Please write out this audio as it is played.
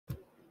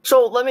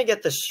So let me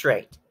get this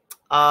straight.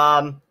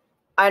 I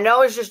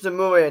know it's just a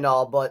movie and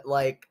all, but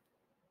like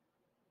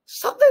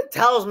something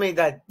tells me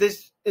that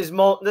this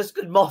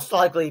could most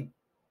likely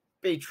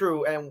be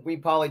true, and we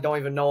probably don't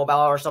even know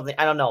about it or something.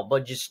 I don't know,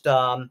 but just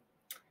and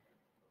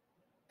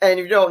if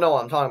you don't know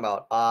what I'm talking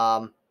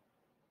about,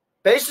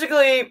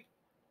 basically,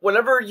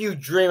 whatever you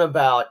dream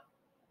about,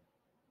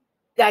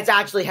 that's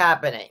actually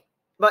happening,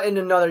 but in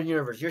another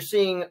universe. You're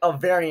seeing a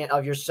variant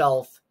of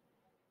yourself.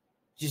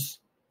 Just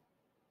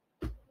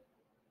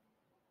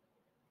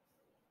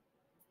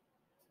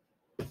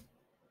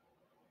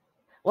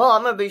well,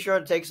 I'm gonna be sure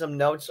to take some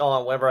notes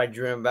on whatever I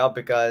dream about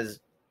because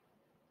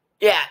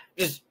yeah,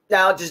 just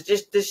now,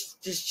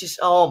 just.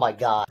 Oh my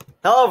god!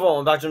 Hello,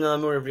 everyone. Back to another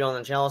movie review on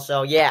the channel.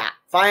 So yeah,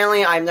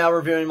 finally, I'm now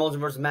reviewing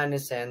Multiverse of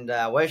Madness, and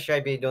wish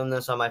I'd be doing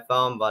this on my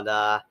phone, but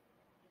I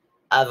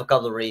have a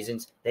couple of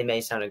reasons. They may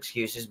sound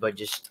excuses, but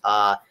just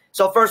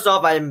So first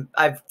off,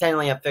 I've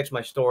technically have fixed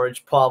my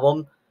storage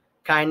problem,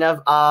 kind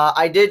of.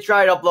 I did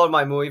try to upload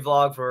my movie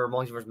vlog for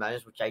Multiverse of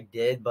Madness, which I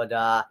did, but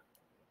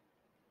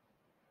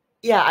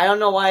yeah, I don't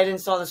know why I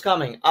didn't saw this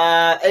coming.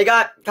 It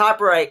got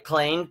copyright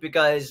claimed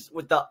because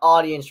with the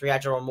audience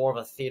reaction or more of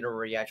a theater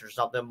reaction or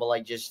something, but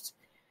like just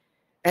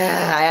I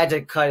had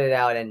to cut it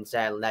out and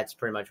say that's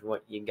pretty much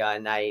what you got,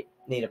 and I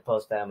need to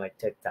post that on my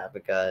TikTok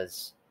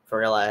because for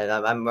real,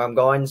 I'm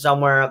going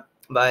somewhere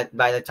by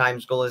the time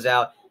school is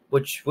out,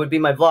 which would be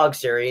my vlog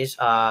series.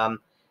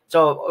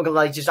 So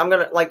like just I'm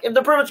gonna like if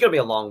the pretty much gonna be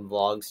a long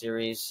vlog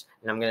series,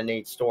 and I'm gonna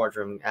need storage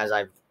room as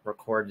I've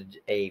recorded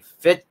a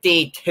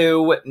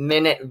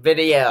 52-minute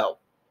video.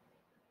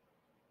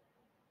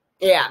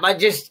 Yeah,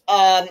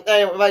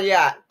 anyway, but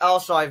yeah.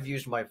 Also, I've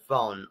used my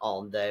phone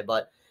all day,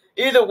 but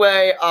either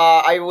way,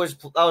 I was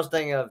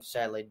thinking of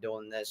sadly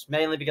doing this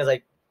mainly because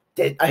I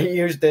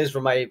used this for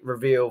my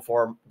review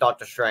for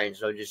Doctor Strange.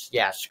 So just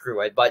yeah,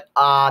 screw it. But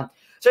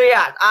so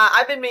yeah,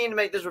 I've been meaning to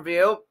make this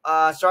review.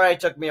 Sorry it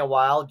took me a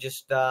while.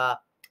 Just I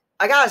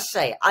gotta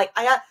say,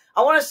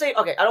 I want to say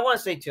okay. I don't want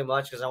to say too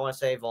much because I want to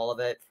save all of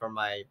it for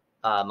my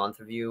month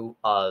review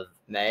of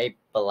May.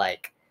 But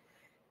like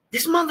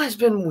this month has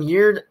been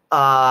weird.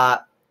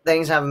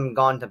 Things haven't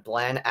gone to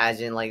plan. As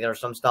in, like there's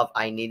some stuff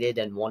I needed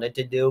and wanted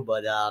to do,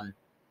 but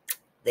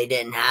they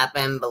didn't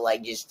happen. But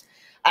like just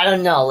I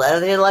don't know.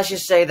 Let's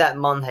just say that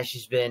month has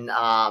just been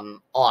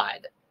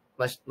odd.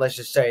 Let's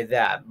just say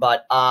that.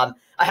 But I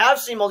have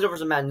seen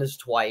Multiverse of Madness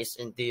twice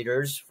in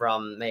theaters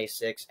from May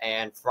 6th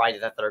and Friday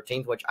the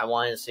 13th, which I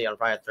wanted to see on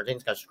Friday the 13th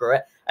because screw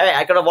it. Hey,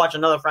 I could have watched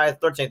another Friday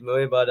the 13th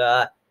movie, but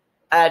I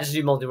had to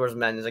see Multiverse of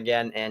Madness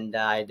again, and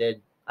I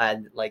did. I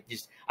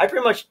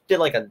pretty much did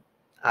like a.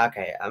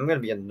 Okay, I'm gonna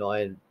be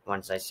annoyed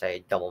once I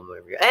say double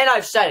movie, and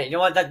I've said it. You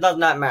know what? That does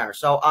not matter.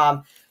 So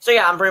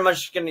yeah, I'm pretty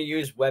much gonna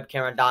use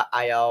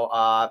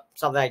webcamera.io.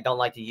 Something I don't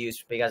like to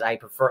use because I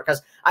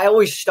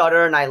always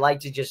stutter and I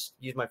like to just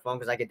use my phone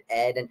because I could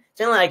edit and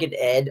certainly I could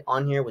edit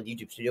on here with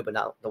YouTube Studio, but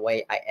not the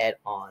way I edit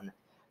on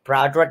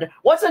Proud Director.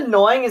 What's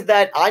annoying is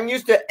that I'm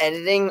used to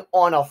editing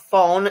on a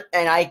phone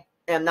and I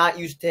am not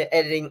used to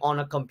editing on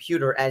a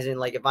computer. As in,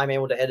 like if I'm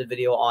able to edit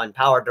video on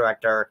Power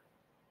Director.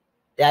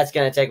 That's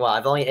gonna take a while.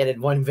 I've only edited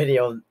one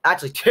video,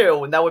 actually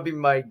two, and that would be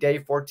my day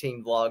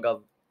 14 vlog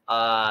of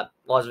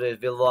Las Vegas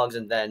vlogs,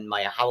 and then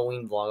my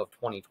Halloween vlog of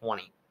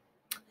 2020.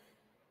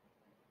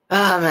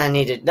 Ah man, I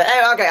needed.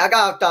 Okay, I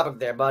got off topic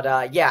there,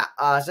 but yeah.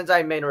 Since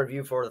I made a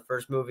review for the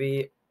first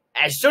movie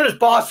as soon as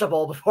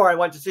possible before I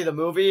went to see the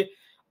movie,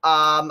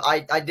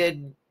 I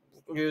did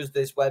use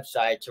this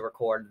website to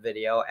record the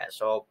video, and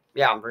so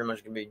yeah, I'm pretty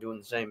much gonna be doing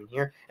the same in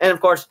here. And of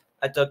course,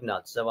 I took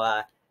notes. So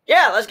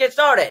yeah, let's get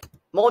started.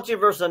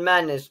 Multiverse of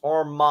Madness,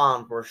 or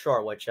MOM for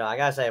short, which I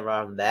gotta say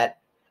right off the bat,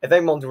 I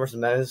think Multiverse of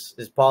Madness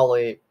is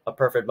probably a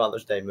perfect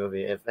Mother's Day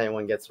movie if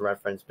anyone gets the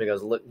reference,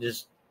 because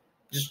just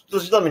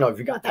let me know if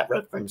you got that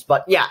reference.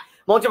 But yeah,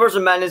 Multiverse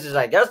of Madness is,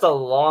 I guess, the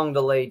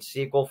long-delayed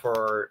sequel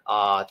for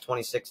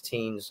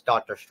 2016's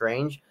Doctor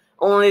Strange.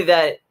 Only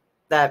that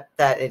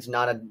it's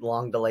not a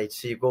long-delayed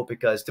sequel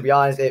because, to be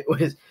honest, it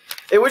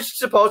was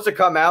supposed to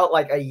come out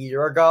like a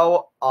year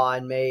ago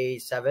on May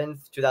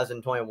 7th,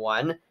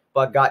 2021,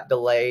 but got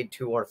delayed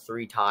 2 or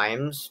 3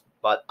 times.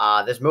 But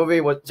this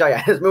movie was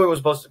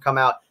supposed to come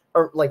out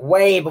like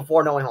way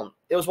before No Way Home.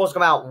 It was supposed to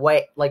come out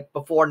way like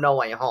before No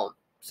Way Home,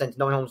 since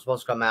No Way Home was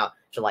supposed to come out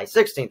July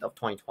 16th of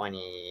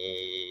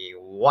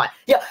 2021.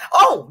 Yeah.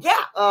 Oh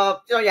yeah.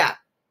 So yeah,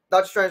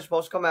 Doctor Strange was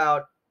supposed to come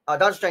out.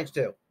 Doctor Strange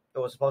 2. It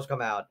was supposed to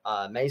come out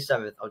May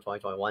 7th of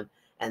 2021,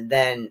 and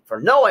then for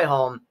No Way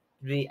Home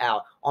to be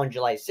out on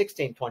July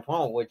 16th,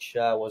 2021, which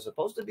was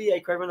supposed to be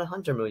a Kraven the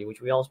Hunter movie,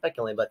 which we all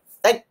speculated, but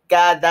thank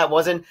God that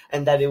wasn't,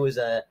 and that it was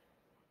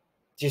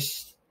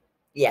just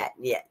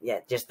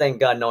thank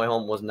God No Way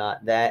Home was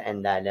not that,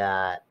 and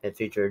that it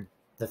featured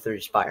the 3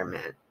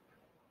 Spider-Man.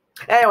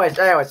 Anyways,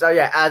 so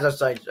yeah, as I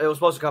said, it was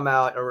supposed to come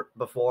out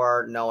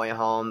before No Way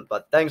Home,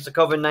 but thanks to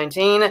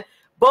COVID-19,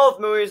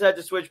 both movies had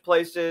to switch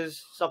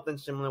places, something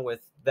similar with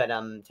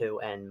Venom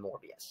 2 and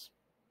Morbius.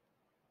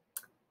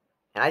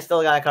 And I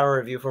still gotta cover a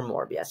review for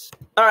Morbius.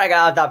 Alright,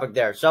 got off topic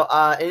there. So,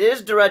 it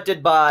is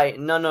directed by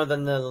none other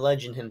than the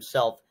legend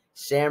himself,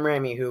 Sam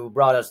Raimi, who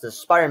brought us the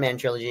Spider-Man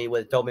trilogy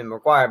with Tobey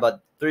Maguire.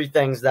 But three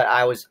things that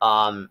I was,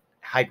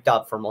 hyped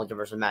up for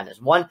Multiverse of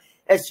Madness. One,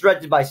 it's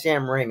directed by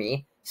Sam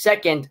Raimi.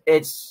 Second,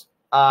 it's,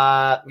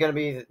 gonna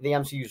be the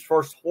MCU's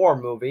first horror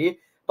movie.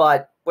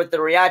 But with the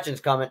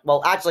reactions coming,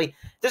 well, actually,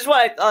 this is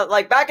what I,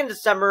 like, back in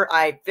December,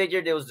 I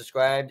figured it was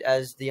described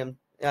as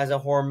as a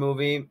horror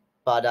movie.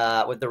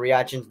 But with the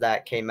reactions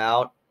that came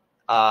out,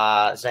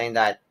 saying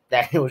that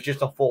it was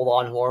just a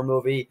full-on horror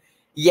movie,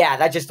 yeah,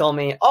 that just told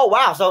me, oh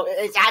wow, so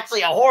it's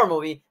actually a horror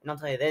movie. And I'll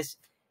tell you this,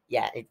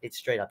 yeah, it's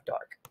straight up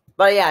dark.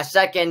 But yeah,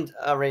 second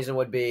reason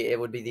would be it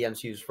would be the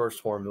MCU's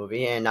first horror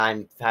movie, and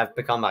I have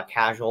become a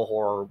casual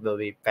horror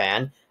movie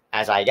fan,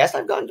 as I guess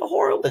I've gotten to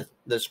horror with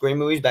the Scream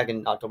movies back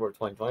in October of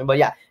 2020. But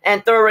yeah,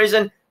 and third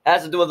reason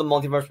has to do with the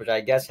multiverse, which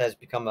I guess has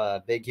become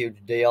a big,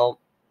 huge deal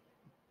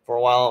for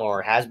a while,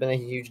 or has been a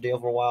huge deal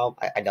for a while.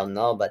 I don't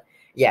know, but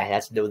yeah, it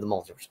has to do with the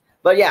multiverse.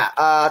 But yeah,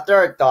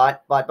 third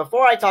thought. But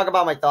before I talk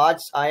about my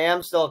thoughts, I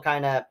am still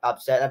kind of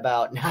upset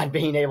about not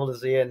being able to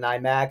see it in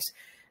IMAX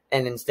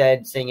and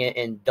instead seeing it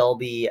in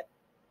Dolby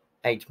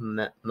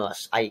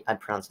Atmos. I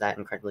pronounced that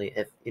incorrectly.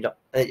 If you don't,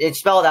 it's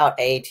spelled out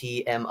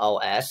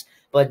ATMOS.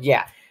 But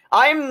yeah,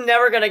 I'm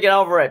never gonna get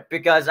over it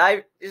because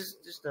it's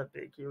just a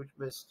big, huge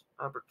missed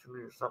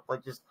opportunity or something.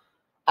 Like just.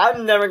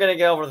 I'm never going to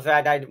get over the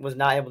fact I was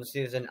not able to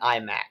see this in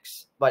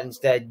IMAX, but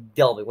instead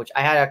Dolby, which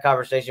I had a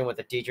conversation with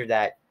a teacher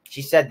that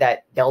she said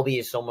that Dolby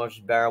is so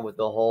much better with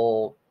the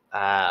whole,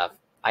 I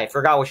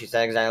forgot what she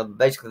said exactly,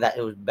 basically that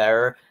it was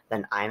better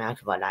than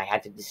IMAX, but I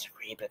had to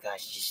disagree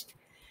because just,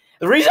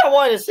 the reason I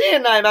wanted to see it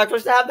in IMAX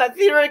was to have that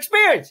theater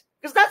experience,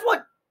 because that's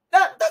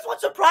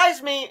what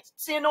surprised me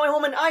seeing No Way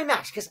Home in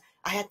IMAX, because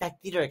I had that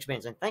theater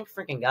experience, and thank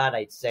freaking God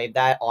I saved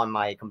that on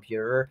my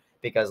computer.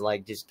 Because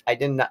like I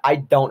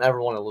don't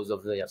ever want to lose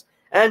those videos,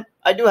 and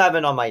I do have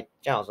it on my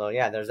channel, so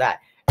yeah, there's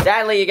that.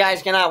 Sadly, you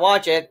guys cannot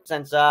watch it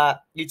since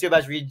YouTube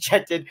has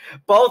rejected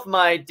both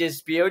my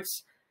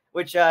disputes,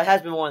 which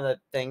has been one of the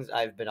things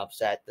I've been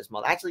upset this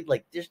month. Actually,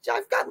 like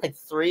I've gotten like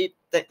three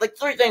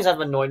things that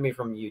have annoyed me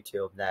from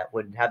YouTube that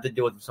would have to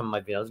do with some of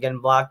my videos getting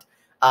blocked.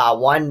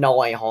 One, No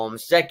Way Home.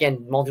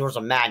 Second, Multiverse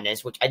of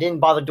Madness, which I didn't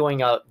bother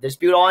doing a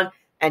dispute on,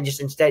 and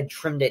just instead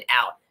trimmed it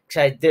out.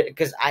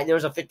 Because there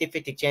was a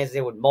 50-50 chance they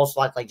would most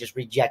likely just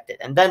reject it.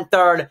 And then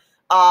third,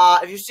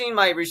 if you've seen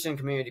my recent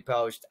community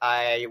post,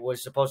 I made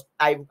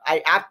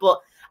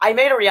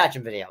a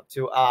reaction video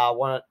to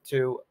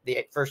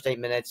the first 8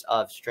 minutes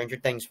of Stranger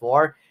Things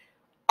 4.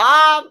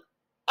 I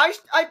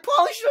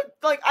probably should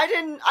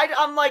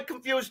I'm like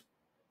confused.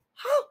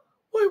 How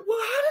did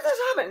this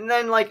happen? And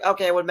then like,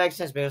 okay, it would make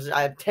sense because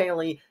I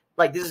technically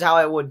this is how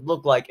it would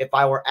look like if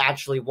I were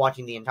actually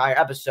watching the entire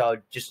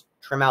episode. Just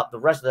trim out the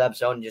rest of the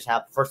episode and just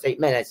have the first 8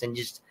 minutes and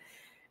just,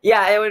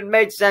 yeah, it would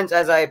make sense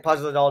as I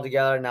puzzle it all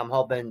together, and I'm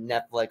hoping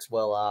Netflix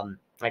will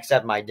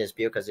accept my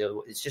dispute because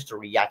it's just a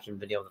reaction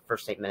video of the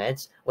first 8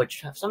 minutes,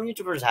 which some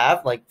YouTubers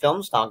have, like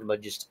films talking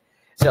about just,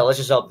 so let's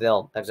just hope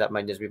they'll accept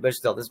my dispute, but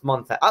still, this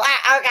month,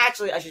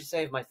 I should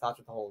save my thoughts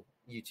with the whole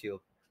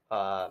YouTube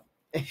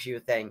issue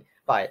thing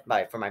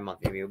for my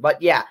monthly review,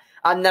 but yeah,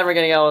 I'm never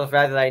going to get over the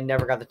fact that I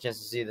never got the chance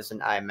to see this in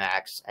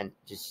IMAX, and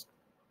just,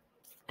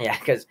 yeah,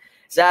 because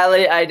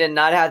sadly, I did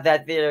not have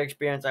that theater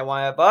experience I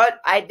wanted, but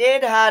I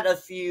did have a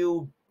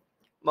few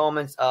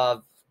moments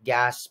of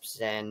gasps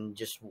and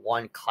just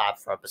one clap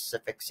for a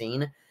specific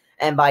scene.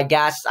 And by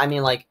gasps, I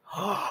mean like,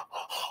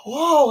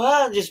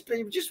 whoa, just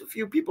a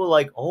few people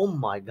like, oh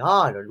my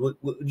God, or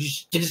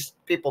just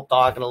people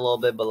talking a little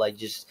bit, but like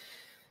just,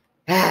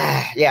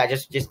 yeah,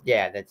 that's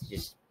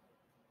just.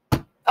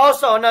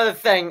 Also, another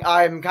thing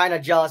I'm kind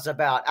of jealous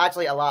about,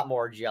 actually a lot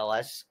more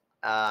jealous.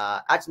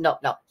 Actually, no,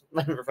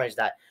 let me rephrase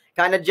that.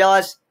 Kind of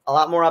jealous, a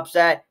lot more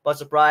upset, but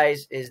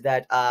surprised is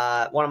that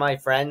one of my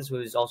friends,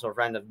 who's also a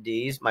friend of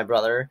Dee's, my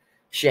brother,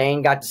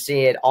 Shane, got to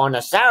see it on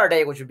a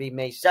Saturday, which would be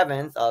May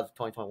 7th of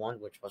 2021,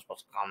 which was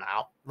supposed to come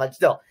out. But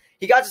still,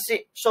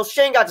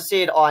 Shane got to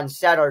see it on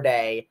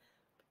Saturday,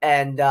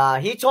 and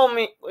he told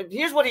me,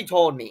 here's what he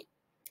told me.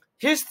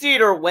 His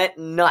theater went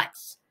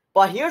nuts,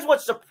 but here's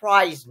what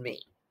surprised me.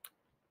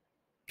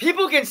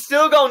 People can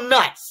still go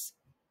nuts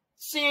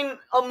seeing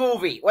a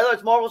movie, whether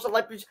it's Marvel,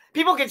 celebrities,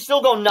 people can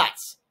still go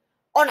nuts.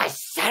 On a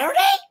Saturday?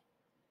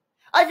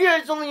 I feel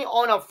it's only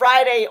on a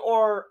Friday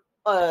or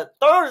a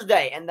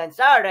Thursday, and then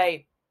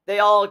Saturday, they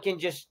all can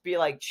just be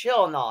like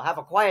chill and all, have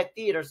a quiet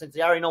theater since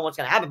they already know what's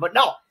going to happen. But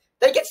no,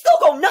 they can still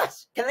go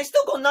nuts. Can they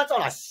still go nuts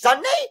on a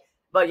Sunday?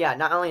 But yeah,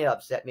 not only it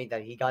upset me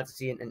that he got to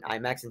see it in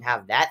IMAX and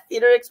have that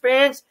theater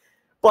experience,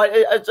 but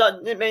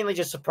it mainly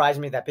just surprised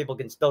me that people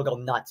can still go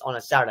nuts on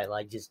a Saturday.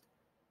 Does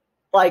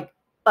that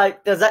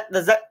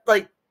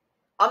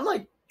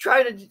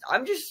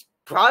I'm just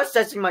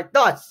processing my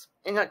thoughts.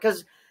 And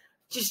because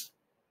just,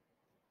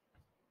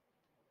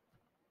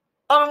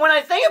 when I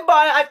think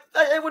about it,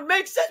 it would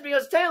make sense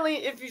because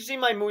technically, if you see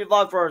my movie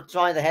vlog for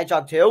Sonic the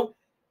Hedgehog 2,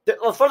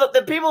 for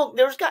the people,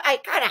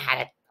 I kind of had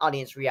an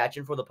audience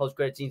reaction for the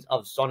post-credit scenes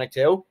of Sonic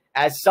 2,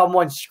 as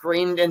someone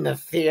screamed in the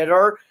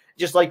theater,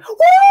 just like,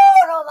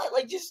 whoa,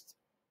 like just,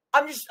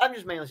 I'm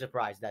just mainly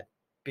surprised that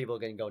people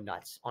can go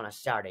nuts on a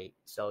Saturday.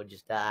 So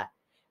just,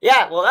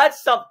 yeah, well,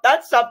 that's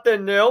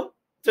something new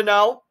to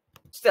know.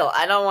 Still,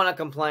 I don't want to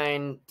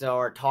complain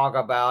or talk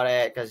about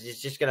it because it's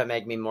just gonna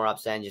make me more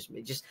upset. And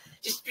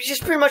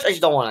just pretty much, I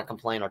just don't want to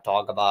complain or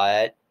talk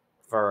about it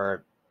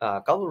for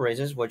a couple of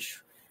reasons.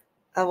 Which,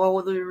 what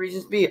would the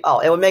reasons be? Oh,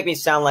 it would make me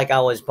sound like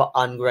I was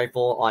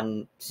ungrateful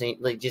on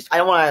like just. I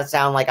don't want to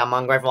sound like I'm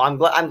ungrateful. I'm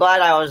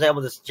glad I was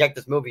able to check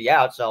this movie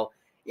out. So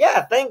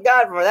yeah, thank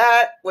God for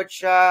that.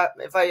 Which,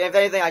 if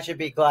anything, I should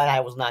be glad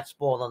I was not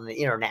spoiled on the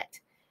internet.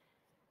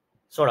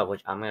 Sort of,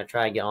 which I'm gonna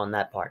try and get on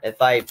that part.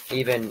 If I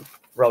even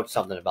wrote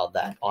something about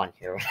that on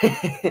here.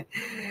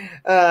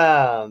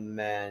 Oh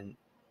man,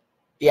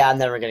 yeah, I'm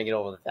never gonna get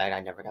over the fact I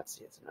never got to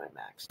see it in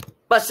IMAX.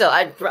 But still,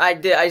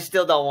 I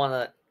still don't want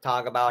to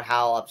talk about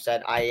how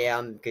upset I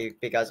am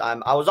because I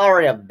was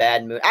already in a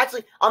bad mood.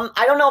 Actually,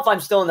 I don't know if I'm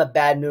still in a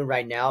bad mood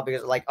right now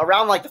because like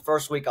around like the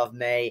first week of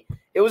May,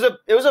 it was a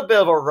bit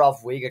of a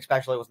rough week,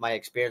 especially with my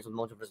experience with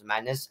Multiverse of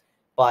Madness.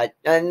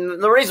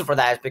 And the reason for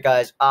that is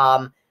because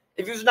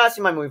if you've not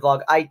seen my movie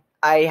vlog, I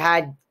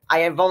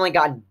have only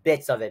gotten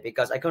bits of it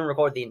because I couldn't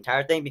record the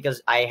entire thing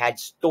because I had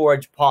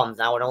storage problems.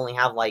 And I would only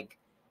have like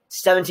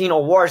 17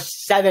 or worse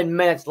 7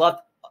 minutes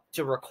left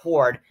to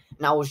record,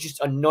 and I was just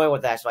annoyed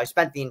with that. So I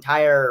spent the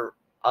entire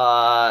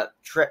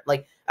trip,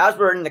 like as we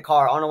were in the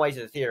car on our way to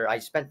the theater, I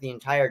spent the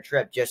entire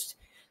trip just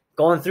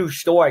going through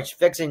storage,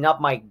 fixing up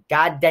my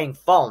goddamn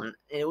phone.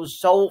 It was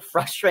so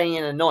frustrating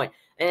and annoying,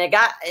 and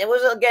it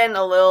was again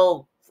a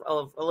little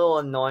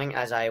annoying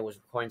as I was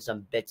recording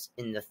some bits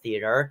in the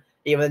theater,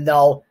 even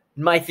though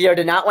my theater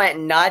did not went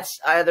nuts.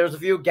 There was a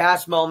few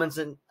gas moments,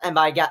 and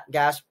by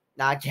gas,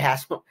 not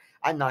gas.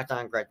 I'm not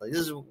done correctly.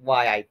 This is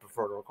why I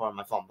prefer to record on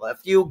my phone. But a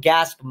few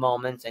gasp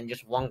moments and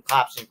just one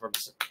clap for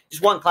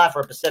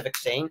a specific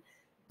scene,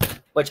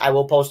 which I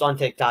will post on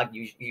TikTok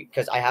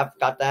because I have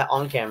got that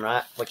on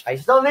camera, which I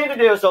still need to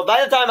do. So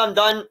by the time I'm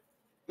done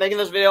making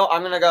this video,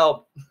 I'm gonna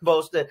go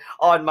post it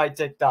on my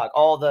TikTok.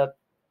 All the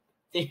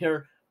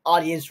theater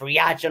audience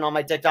reaction on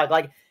my TikTok,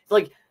 like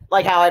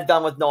how I've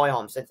done with No Way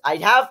Home. Since I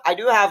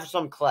do have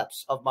some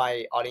clips of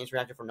my audience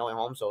reaction for No Way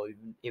Home. So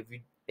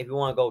if you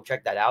want to go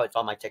check that out, it's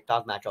on my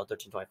TikTok,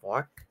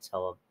 Matchell1324.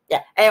 So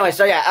yeah. Anyway,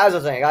 so yeah, as I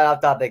was saying, I got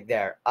off topic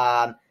there.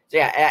 So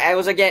yeah, it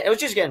was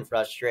just getting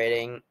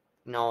frustrating.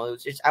 You know,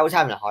 I was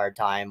having a hard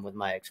time with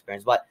my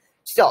experience, but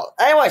still,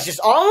 anyways, just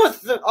all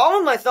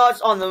of my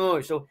thoughts on the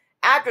movie. So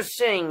after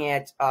seeing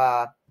it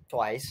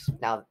twice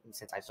now,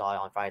 since I saw it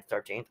on Friday the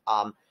 13th,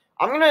 I'm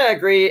gonna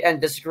agree and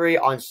disagree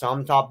on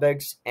some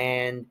topics,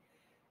 and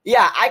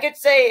yeah, I could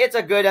say it's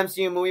a good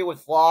MCU movie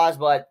with flaws,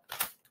 but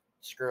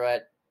screw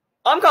it.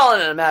 I'm calling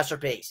it a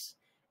masterpiece.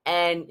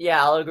 And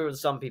yeah, I'll agree with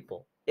some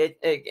people.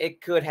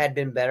 It could have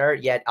been better,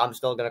 yet I'm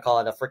still going to call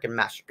it a freaking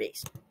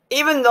masterpiece.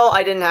 Even though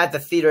I didn't have the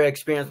theater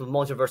experience with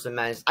Multiverse of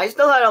Madness, I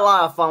still had a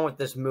lot of fun with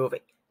this movie.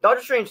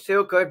 Doctor Strange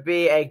 2 could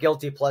be a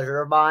guilty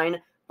pleasure of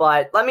mine,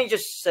 but let me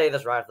just say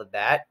this right off the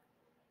bat.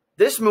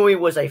 This movie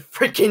was a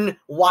freaking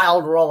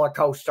wild roller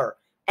coaster,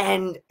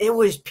 and it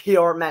was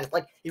pure madness.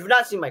 Like, if you've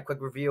not seen my quick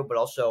review, but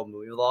also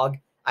movie vlog,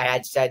 I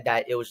had said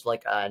that it was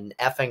like an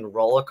effing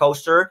roller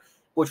coaster,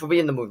 which will be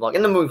in the movie vlog.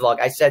 In the movie vlog,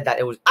 I said that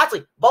it was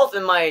actually both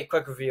in my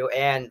quick review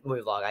and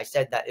movie vlog. I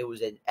said that it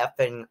was an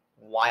effing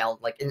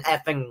wild, like an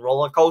effing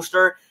roller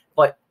coaster,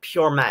 but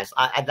pure madness.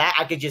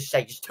 I could just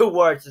say just 2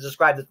 words to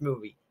describe this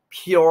movie: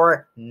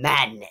 pure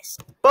madness.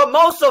 But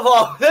most of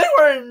all, they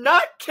were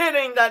not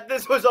kidding that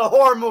this was a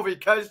horror movie,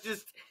 because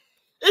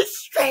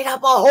it's straight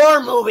up a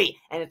horror movie,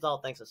 and it's all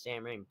thanks to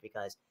Sam Raimi,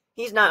 because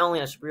he's not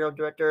only a superhero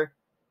director,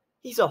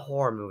 he's a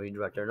horror movie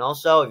director, and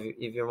also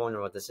if you're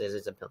wondering what this is,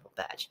 it's a pimple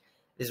patch.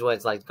 This is what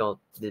it's like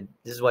this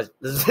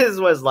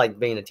is what it's like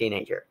being a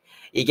teenager.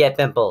 You get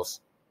pimples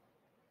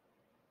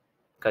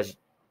because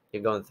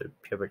you're going through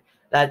puberty.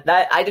 That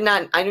I do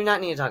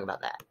not need to talk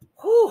about that.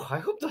 Whew, I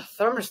hope the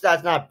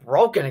thermostat's not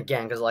broken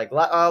again, because like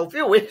a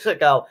few weeks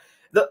ago,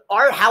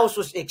 our house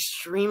was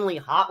extremely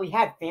hot. We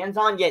had fans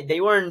on, yet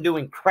they weren't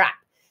doing crap.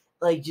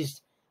 Like,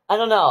 just I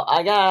don't know.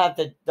 I gotta have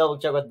to double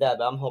check with that,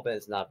 but I'm hoping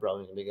it's not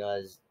broken,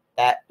 because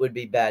that would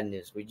be bad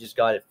news. We just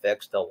got it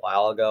fixed a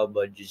while ago,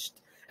 but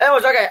just.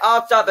 Anyways, okay,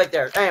 off topic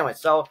there. Anyway,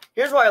 so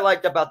here's what I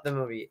liked about the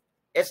movie.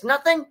 It's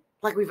nothing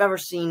like we've ever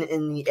seen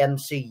in the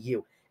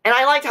MCU. And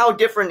I liked how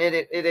different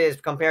it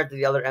is compared to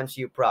the other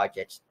MCU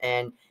projects.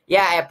 And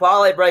yeah, it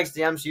probably breaks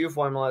the MCU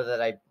formula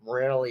that I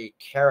rarely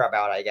care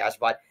about, I guess.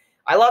 But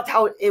I loved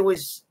how it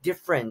was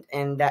different.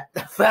 And that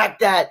the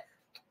fact that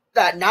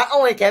not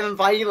only Kevin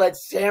Feige let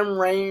Sam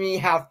Raimi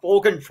have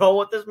full control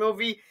with this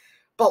movie,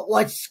 but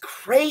what's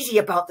crazy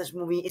about this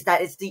movie is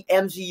that it's the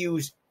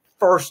MCU's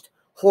first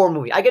horror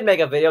movie. I could make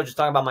a video just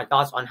talking about my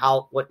thoughts on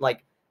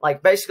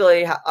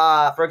basically,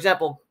 for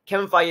example,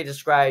 Kevin Feige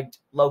described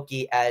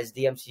Loki as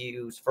the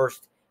MCU's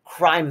first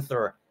crime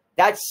thriller.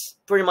 That's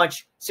pretty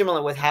much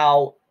similar with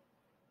how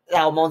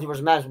Multiverse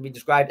of Madness would be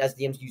described as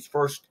the MCU's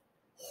first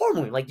horror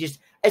movie. Like, just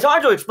it's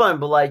hard to explain,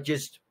 but like,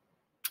 just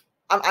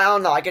I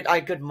don't know.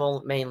 I could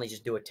mainly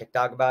just do a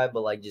TikTok about it,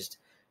 but like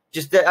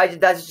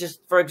that's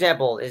just, for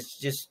example, it's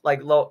just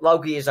like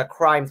Loki is a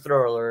crime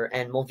thriller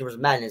and Multiverse of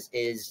Madness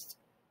is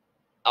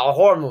a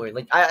horror movie.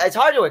 Like it's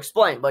hard to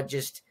explain, but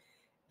just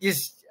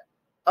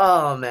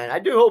oh man, I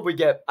do hope we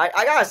get. I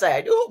gotta say,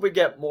 I do hope we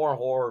get more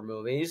horror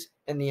movies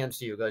in the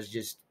MCU because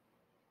just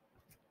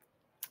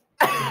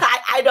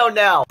I don't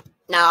know.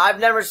 Now, I've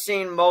never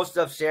seen most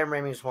of Sam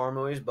Raimi's horror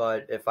movies,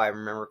 but if I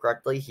remember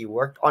correctly, he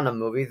worked on a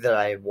movie that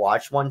I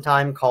watched one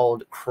time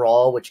called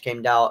Crawl, which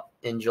came out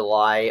in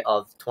July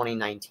of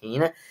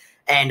 2019.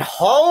 And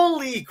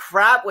holy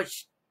crap,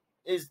 which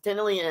is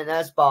technically an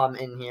S-bomb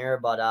in here,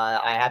 but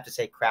I have to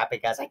say crap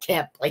because I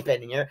can't bleep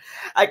it in here.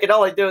 I can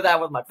only do that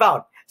with my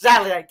phone.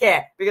 Sadly, I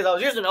can't because I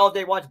was using it all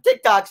day watching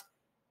TikToks.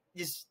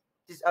 Just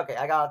okay,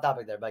 I got a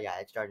topic there, but yeah,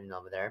 it's starting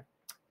over there.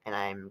 And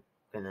I'm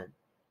gonna...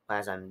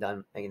 As I'm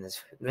done making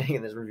this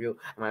review,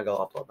 I'm gonna go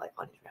upload my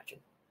funny reaction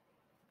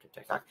to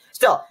TikTok.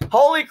 Still,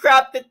 holy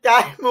crap,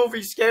 that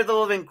movie scared the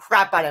living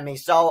crap out of me.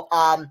 So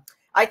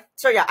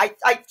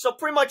so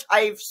pretty much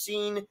I've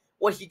seen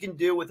what he can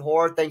do with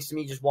horror thanks to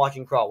me just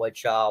watching Crawl.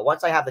 Which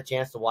once I have the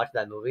chance to watch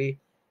that movie,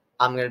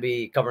 I'm gonna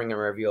be covering a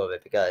review of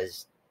it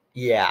because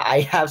yeah,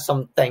 I have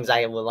some things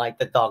I would like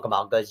to talk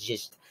about. Because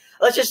just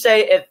let's just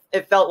say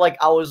it felt like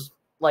I was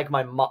like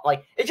my mom.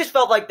 Like it just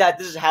felt like that.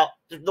 This is how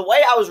the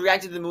way I was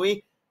reacting to the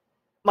movie.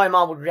 My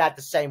mom would react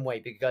the same way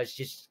because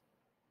just,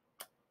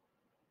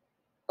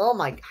 oh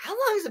my, how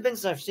long has it been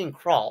since I've seen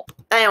Crawl?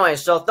 Anyway,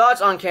 so thoughts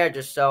on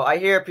characters. So I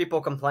hear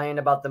people complain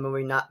about the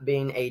movie not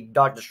being a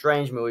Doctor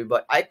Strange movie,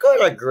 but I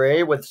could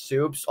agree with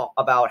Soups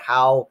about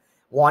how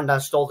Wanda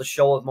stole the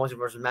show with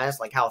Multiverse of Madness,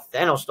 like how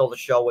Thanos stole the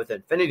show with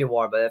Infinity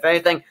War. But if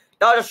anything,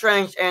 Doctor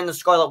Strange and the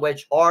Scarlet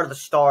Witch are the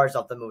stars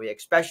of the movie,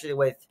 especially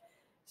with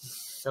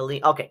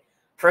Selena. Okay,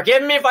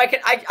 forgive me if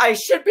I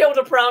should be able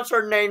to pronounce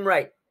her name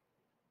right.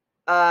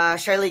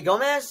 Shiley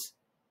Gomez?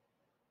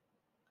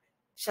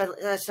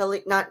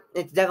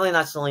 It's definitely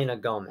not Selena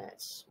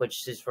Gomez,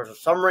 which is for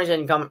some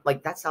reason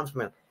that sounds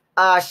familiar.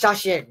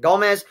 Sasha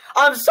Gomez.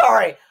 I'm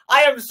sorry.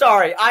 I am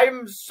sorry.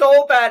 I'm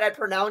so bad at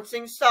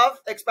pronouncing stuff,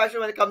 especially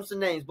when it comes to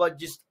names, but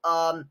just,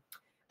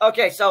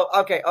 okay, so,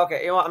 okay,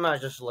 you know what, I'm gonna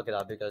just look it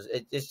up because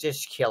it's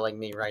just killing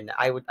me right now.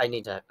 I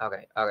need to,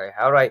 okay,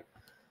 how do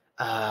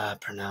I,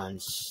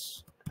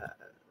 pronounce,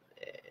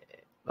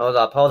 Hold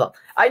up.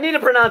 I need to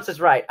pronounce this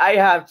right. I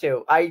have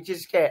to. I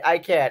just can't. I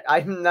can't.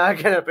 I'm not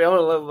going to be able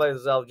to live with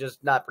myself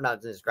just not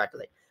pronouncing this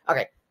correctly.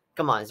 Okay.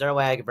 Come on. Is there a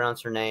way I can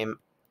pronounce her name?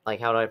 Like,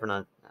 how do I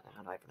pronounce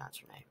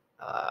her name?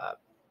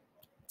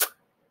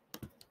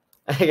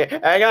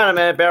 Hang on a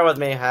minute. Bear with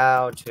me.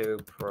 How to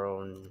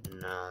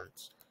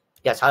pronounce.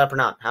 Yes, how to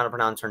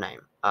pronounce her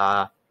name.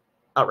 Oh,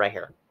 right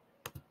here.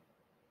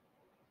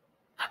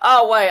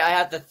 Oh, wait. I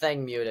have the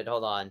thing muted.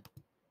 Hold on.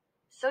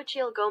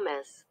 Xochitl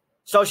Gomez.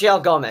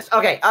 Xochitl Gomez.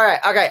 Okay, all right.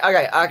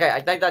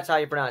 I think that's how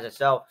you pronounce it.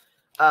 So,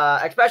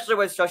 especially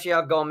with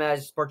Xochitl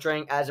Gomez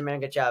portraying as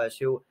America Chavez,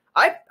 who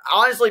I've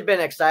honestly been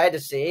excited to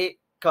see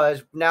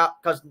because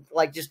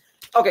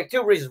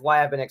two reasons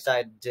why I've been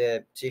excited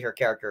to see her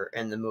character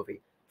in the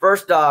movie.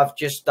 First off, I've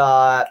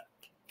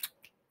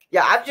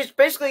just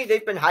basically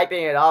they've been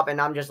hyping it up,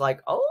 and I'm just like,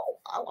 oh,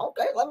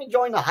 okay, let me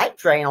join the hype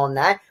train on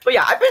that. But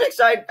yeah, I've been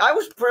excited.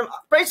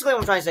 Basically what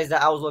I'm trying to say is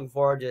that I was looking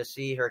forward to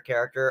see her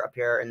character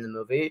appear in the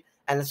movie.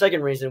 And the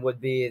second reason would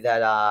be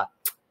that,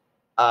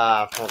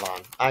 hold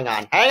on. Hang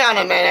on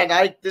a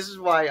minute. This is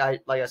why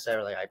like I said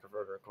earlier, I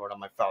prefer to record on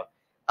my phone.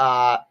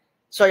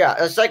 So yeah,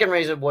 the second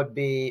reason would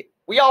be,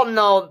 we all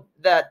know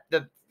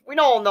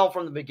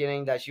from the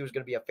beginning that she was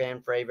going to be a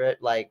fan favorite,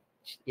 like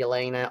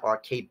Yelena or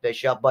Kate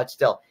Bishop, but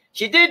still,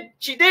 she did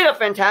a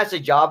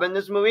fantastic job in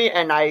this movie,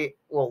 and I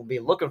will be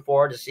looking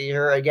forward to see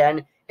her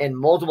again in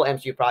multiple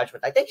MCU projects.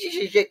 But I think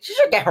she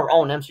should get her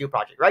own MCU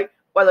project, right?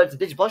 Whether it's a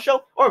Disney Plus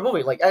show or a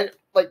movie, like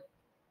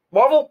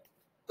Marvel,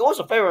 do us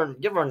a favor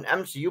and give her an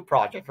MCU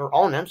project, her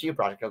own MCU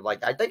project.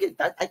 Like I think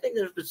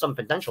there's some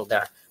potential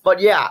there. But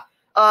yeah,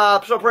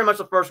 so pretty much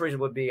the first reason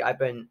would be I've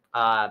been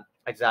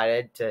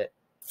excited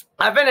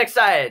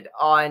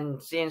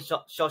on seeing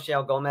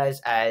Xochitl Gomez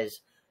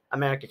as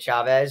America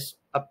Chavez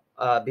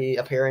be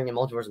appearing in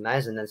Multiverse of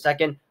Madness, and then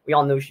second, we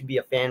all knew she'd be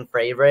a fan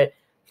favorite.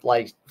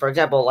 Like, for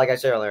example, like I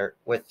said earlier,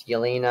 with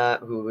Yelena,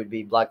 who would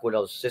be Black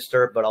Widow's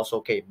sister, but also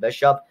Kate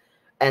Bishop.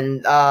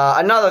 And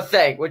another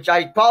thing, which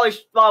I'll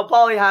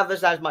probably have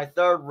this as my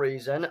third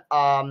reason.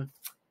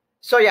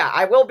 So yeah,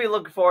 I will be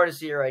looking forward to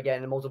see her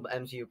again in multiple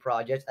MCU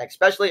projects,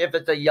 especially if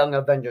it's a Young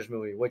Avengers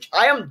movie, which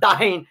I am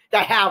dying to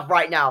have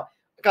right now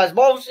because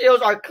most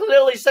studios are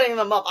clearly setting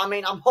them up. I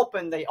mean, I'm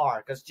hoping they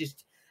are because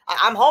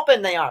I'm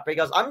hoping they are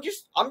because I'm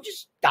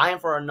just dying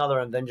for another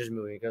Avengers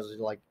movie because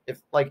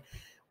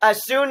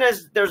as soon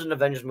as there's an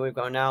Avengers movie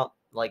going out,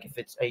 like if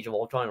it's Age of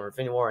Ultron or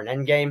Infinity War and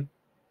Endgame.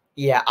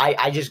 Yeah,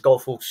 I just go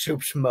full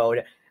Soups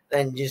mode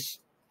and I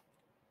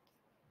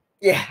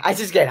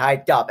just get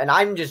hyped up. And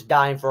I'm just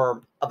dying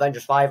for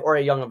Avengers 5 or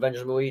a Young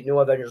Avengers movie, New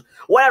Avengers,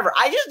 whatever.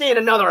 I just need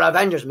another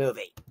Avengers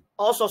movie.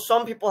 Also,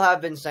 some people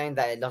have been saying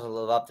that it doesn't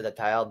live up to the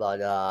title,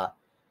 but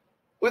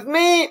with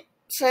me,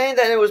 saying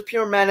that it was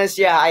pure madness,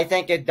 yeah, I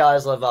think it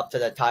does live up to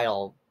the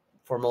title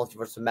for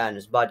Multiverse of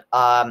Madness. But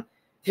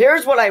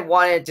here's what I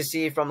wanted to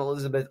see from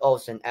Elizabeth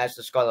Olsen as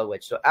the Scarlet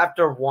Witch. So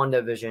after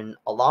WandaVision,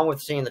 along with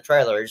seeing the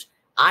trailers,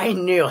 I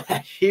knew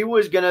that she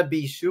was gonna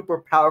be super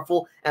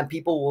powerful, and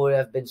people would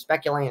have been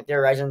speculating and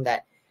theorizing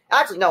that.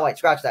 Actually, no, wait,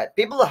 scratch that.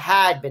 People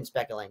had been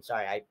speculating.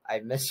 Sorry, I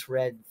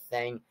misread the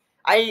thing.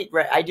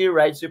 I do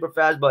read super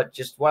fast, but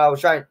just what I was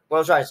trying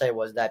to say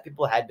was that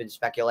people had been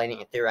speculating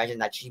and theorizing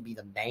that she'd be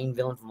the main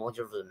villain from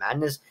Multiverse of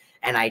Madness,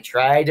 and I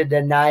tried to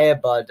deny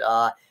it, but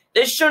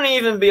this shouldn't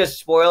even be a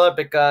spoiler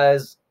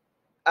because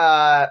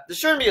this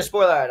shouldn't be a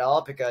spoiler at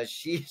all because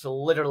she's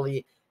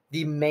literally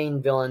the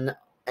main villain,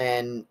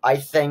 and I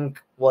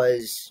think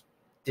was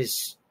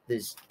this.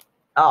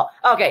 Oh,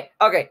 okay.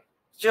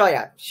 So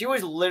yeah, she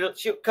was literally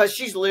because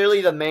she's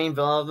literally the main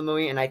villain of the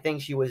movie, and I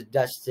think she was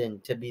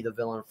destined to be the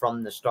villain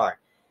from the start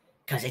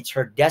because it's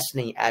her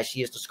destiny as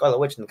she is the Scarlet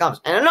Witch in the comics.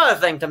 And another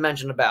thing to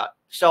mention about,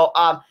 so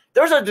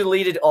there's a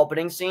deleted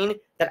opening scene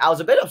that I was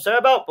a bit upset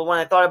about, but when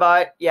I thought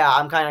about it, yeah,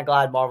 I'm kind of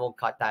glad Marvel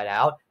cut that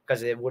out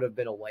because it would have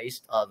been a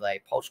waste of a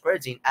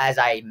post-credit scene, as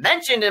I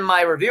mentioned in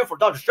my review for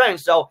Doctor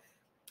Strange. So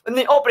in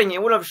the opening,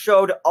 it would have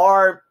showed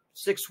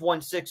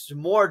R616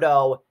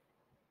 Mordo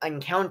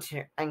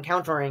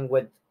encountering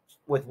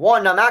with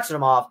Wanda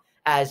Maximoff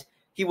as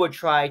he would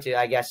try to,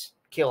 I guess,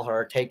 kill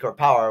her, take her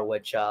power,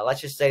 which,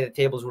 let's just say the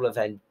tables would have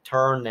had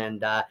turned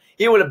and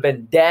he would have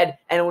been dead,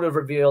 and it would have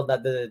revealed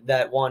that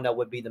that Wanda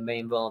would be the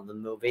main villain of the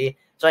movie.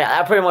 So yeah,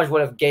 that pretty much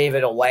would have gave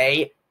it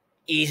away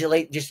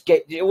easily.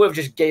 It would have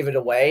just gave it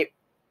away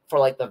for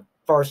like the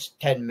first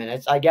 10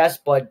 minutes, I guess,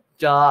 but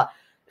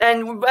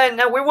and we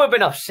would have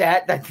been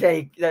upset that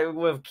they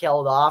would have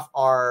killed off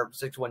our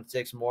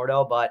 616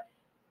 Mordo, but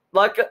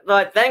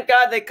thank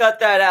God they cut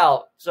that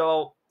out.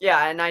 So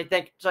yeah, and I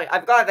think so.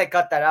 I'm glad they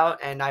cut that out,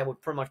 and I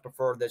would pretty much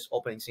prefer this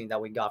opening scene that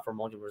we got from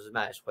Multiverse of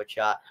Madness, which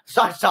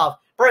starts off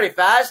pretty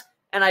fast,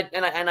 and I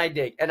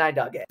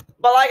dug it.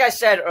 But like I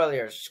said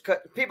earlier,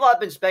 people have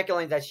been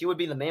speculating that she would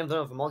be the main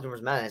villain for Multiverse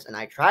of Madness, and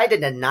I tried to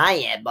deny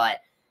it, but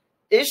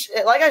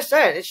like I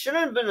said, it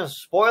shouldn't have been a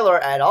spoiler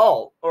at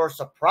all or a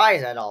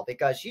surprise at all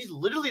because she's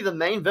literally the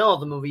main villain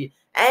of the movie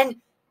and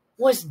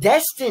was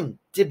destined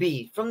to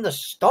be from the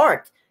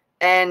start.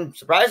 And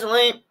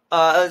surprisingly,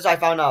 as I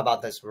found out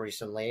about this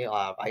recently,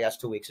 I guess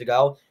 2 weeks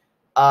ago,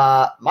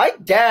 my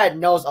dad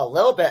knows a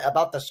little bit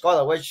about the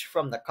Scarlet Witch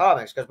from the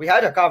comics because we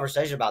had a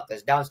conversation about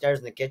this downstairs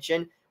in the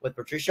kitchen with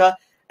Patricia,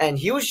 and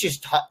he was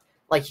just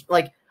like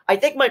I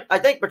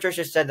think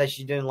Patricia said that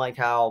she didn't like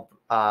how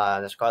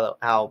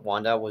how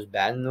Wanda was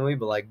bad in the movie,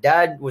 but like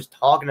Dad was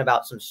talking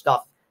about some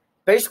stuff.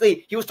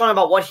 Basically, he was talking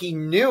about what he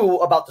knew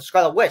about the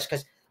Scarlet Witch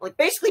because. Like,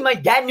 basically, my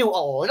dad knew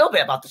a little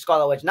bit about the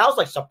Scarlet Witch, and I was,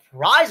 like,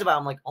 surprised about it.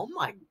 I'm like, oh,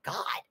 my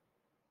God.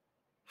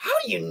 How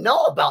do you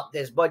know about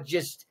this? But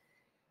just,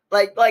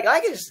 I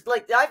just,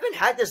 I've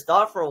had this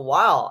thought for a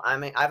while. I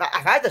mean, I've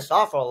had this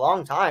thought for a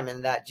long time,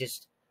 and that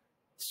just,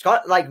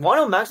 Wanda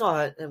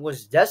Maximoff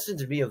was destined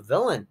to be a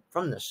villain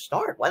from the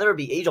start, whether it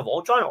be Age of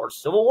Ultron or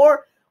Civil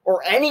War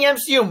or any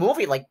MCU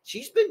movie. Like,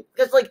 she's been,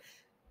 because,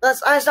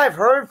 that's, as I've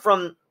heard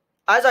from,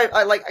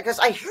 because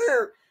I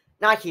hear,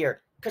 not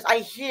here, because I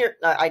hear,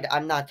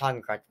 I'm not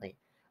talking correctly.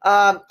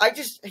 I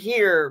just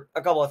hear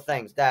a couple of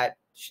things that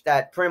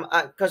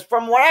because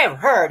from what I've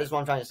heard is what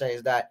I'm trying to say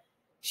is that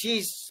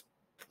she's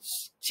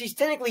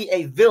technically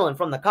a villain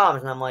from the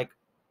comics, and I'm like,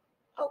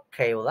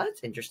 okay, well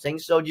that's interesting.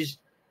 So just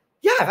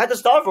yeah, I've had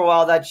this thought for a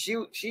while that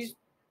she's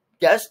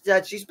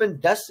been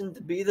destined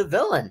to be the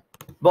villain.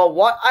 But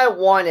what I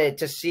wanted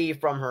to see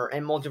from her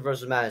in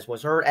Multiverse of Madness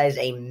was her as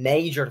a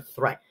major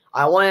threat.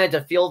 I wanted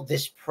to feel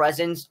this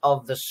presence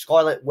of the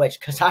Scarlet Witch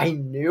because I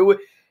knew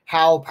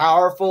how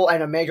powerful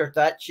and a major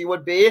threat she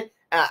would be,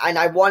 and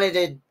I wanted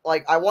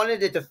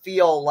it to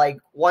feel like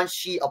once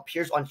she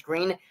appears on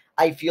screen,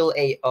 I feel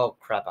oh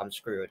crap, I'm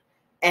screwed,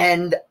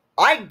 and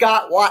I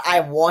got what I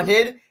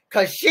wanted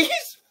because she's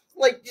just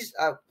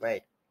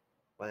wait,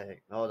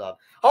 hold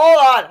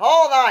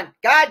on,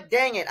 God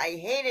dang it, I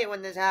hate it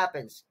when this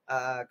happens.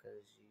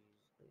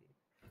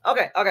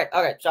 Okay,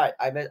 sorry,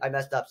 I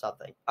messed up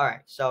something. All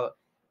right, so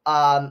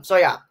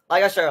yeah,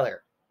 like I said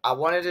earlier, I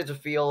wanted it to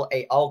feel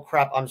oh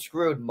crap, I'm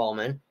screwed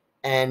moment,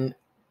 and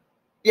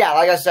yeah,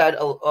 like I said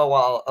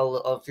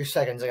a few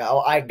seconds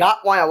ago, I got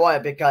what I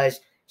wanted because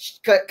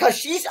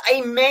she's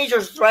a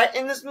major threat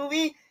in this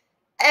movie,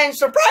 and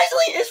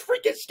surprisingly, it's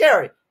freaking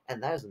scary,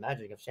 and that is the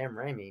magic of Sam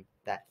Raimi.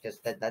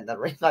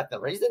 The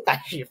reason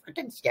that she's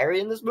freaking scary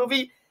in this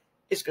movie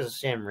is because of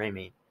Sam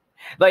Raimi.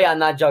 But yeah, I'm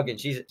not joking.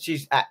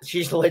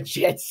 She's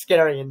legit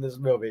scary in this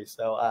movie.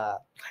 So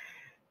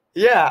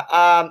yeah,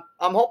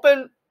 I'm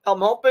hoping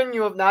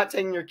you have not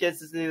taken your kids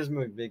to see this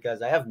movie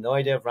because I have no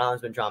idea if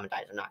Ron's been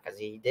traumatized or not because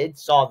he did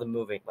saw the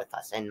movie with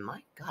us, and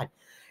my God,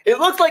 it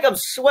looks like I'm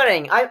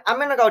sweating. I'm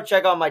gonna go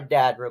check on my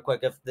dad real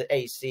quick if the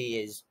AC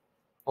is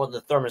or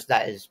the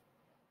thermostat is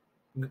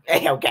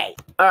okay.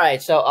 All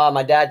right, so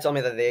my dad told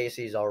me that the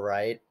AC is all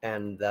right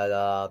and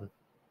that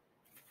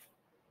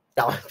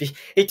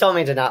He told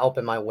me to not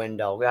open my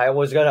window. I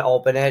was gonna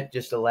open it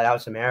just to let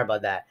out some air,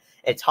 but that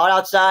it's hot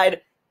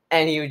outside,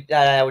 and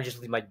I would just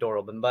leave my door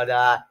open. But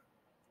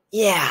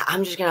yeah,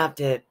 I'm just gonna have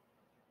to.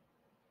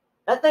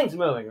 That thing's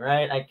moving,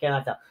 right? I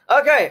cannot tell.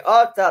 Okay,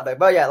 off topic.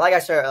 But yeah, like I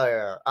said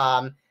earlier,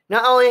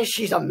 not only is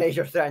she a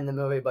major threat in the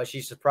movie, but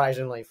she's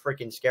surprisingly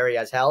freaking scary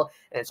as hell,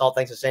 and it's all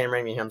thanks to Sam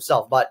Raimi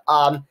himself. But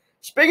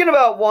speaking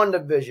about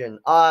WandaVision,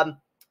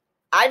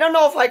 I don't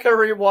know if I could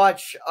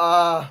rewatch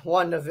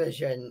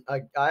WandaVision.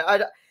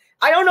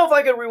 I don't know if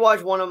I could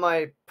rewatch one of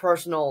my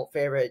personal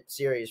favorite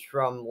series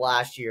from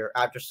last year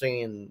after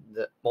seeing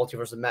the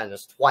Multiverse of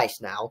Madness twice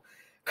now,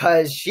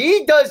 because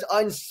she does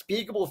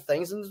unspeakable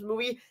things in this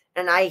movie,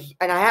 and I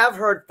have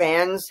heard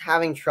fans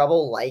having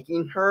trouble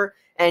liking her,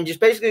 and just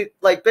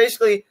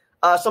basically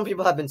some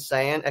people have been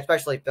saying,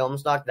 especially film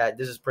stock, that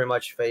this is pretty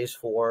much Phase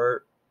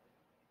 4.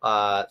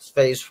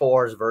 Phase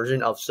 4's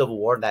version of Civil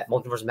War. That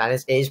Multiverse of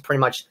Madness is pretty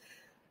much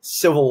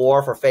Civil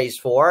War for Phase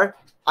 4.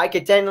 I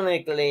could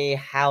technically,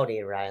 howdy,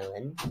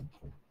 Rylan.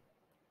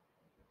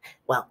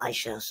 Well, I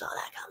should have saw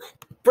that coming.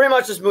 Pretty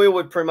much, this movie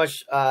would pretty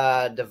much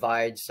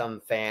divide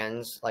some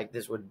fans. Like,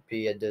 this would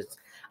be I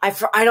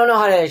don't know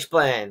how to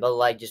explain, but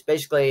like, just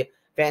basically,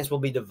 fans will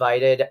be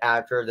divided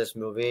after this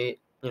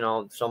movie. You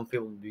know, some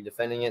people will be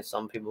defending it,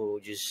 some people will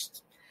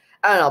just,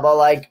 I don't know, but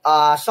like,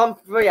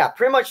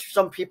 pretty much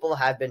some people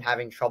have been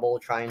having trouble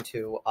trying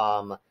to,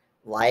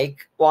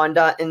 like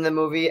Wanda in the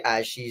movie,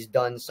 as she's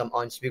done some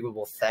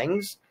unspeakable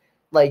things.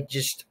 Like,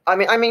 just,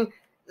 I've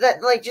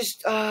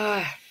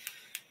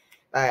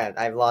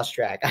lost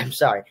track. I'm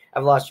sorry.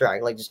 I've lost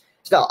track. Like, just,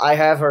 still, I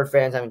have heard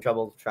fans having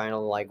trouble trying to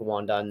like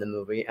Wanda in the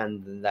movie,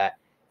 and that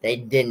they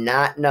did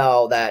not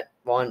know that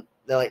one,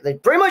 they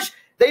pretty much,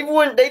 they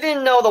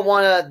didn't know the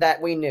Wanda that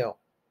we knew.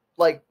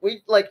 As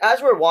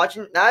you're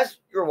watching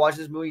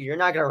this movie, you're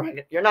not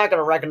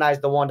gonna recognize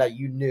the Wanda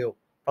you knew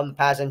from the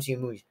past MCU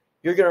movies.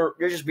 You're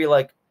just be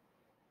like,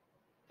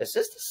 is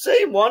this the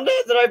same Wanda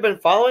that I've been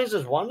following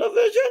since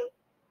WandaVision?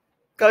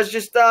 Because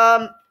just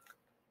I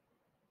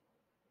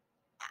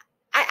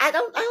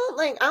don't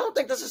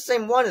think this is the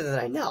same Wanda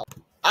that I know.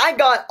 I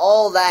got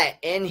all that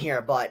in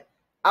here, but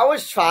I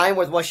was fine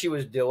with what she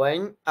was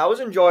doing. I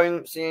was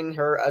enjoying seeing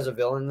her as a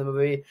villain in the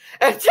movie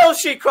until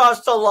she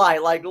crossed the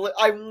line. Like,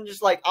 I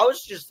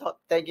was just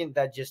thinking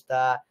that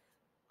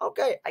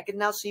okay, I can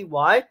now see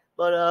why.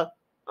 But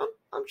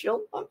I'm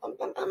chill.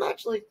 I'm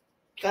actually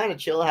kind of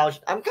chill.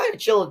 I'm kind of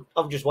chill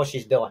of just what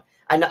she's doing.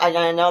 I know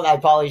that I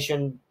probably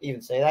shouldn't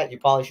even say that. You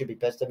probably should be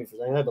pissed at me for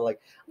saying that, but like,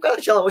 I'm kind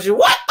of chill. What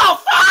the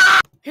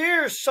fuck?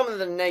 Here's some of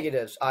the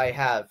negatives I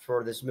have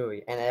for this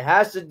movie, and it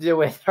has to do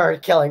with her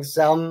killing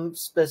some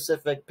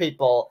specific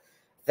people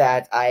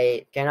that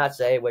I cannot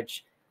say,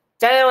 which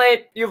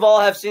technically you've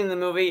all have seen the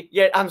movie,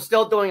 yet I'm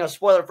still doing a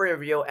spoiler-free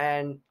review,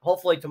 and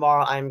hopefully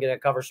tomorrow I'm going to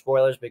cover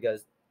spoilers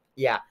because,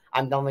 yeah,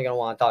 I'm definitely going to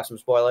want to talk some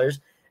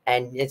spoilers,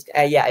 and it's,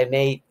 it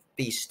may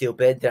be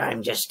stupid that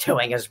I'm just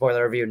doing a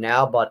spoiler review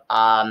now, but,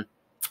 I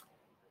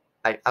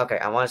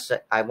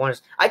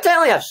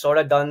technically have sort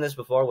of done this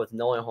before with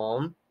No Way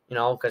Home, you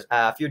know, because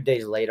a few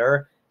days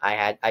later,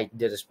 I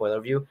did a spoiler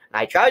review,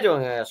 and I tried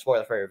doing a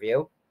spoiler-free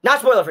review. Not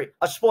spoiler-free,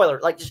 a spoiler.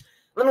 Like, just,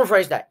 let me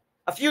rephrase that.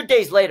 A few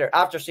days later,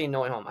 after seeing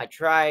No Way Home,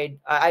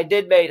 I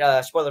did make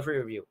a spoiler-free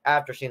review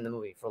after seeing the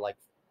movie for, like,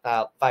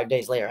 5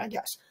 days later, I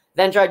guess.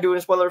 Then tried doing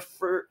a full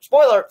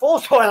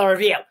spoiler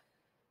review.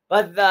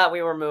 But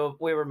we were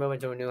moving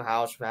to a new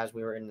house as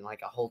we were in, like,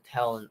 a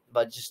hotel,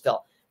 but just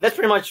still. That's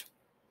pretty much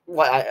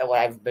what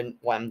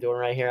I'm doing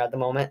right here at the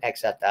moment,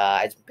 except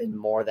it's been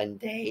more than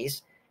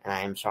days, and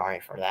I am sorry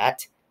for that.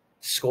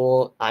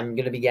 School, I'm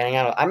gonna be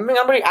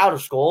out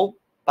of school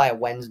by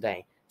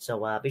Wednesday,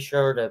 so be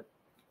sure to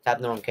tap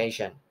the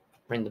notification,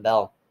 ring the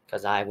bell,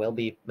 because I will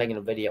be making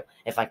a video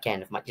if I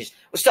can. Just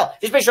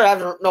make sure I have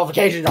the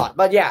notifications on.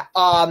 But yeah,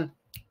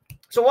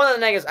 so one of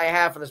the negatives I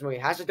have for this movie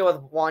has to do with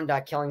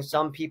Wanda killing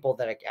some people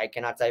that I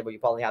cannot say, but you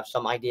probably have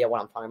some idea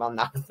what I'm talking about.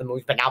 Now that the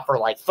movie's been out for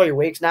like 3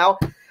 weeks now.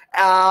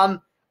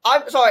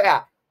 I'm sorry,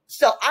 yeah.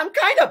 Still, I'm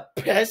kind of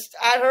pissed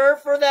at her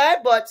for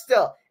that, but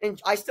still,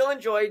 I still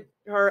enjoyed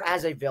her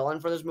as a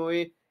villain for this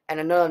movie. And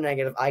another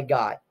negative I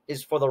got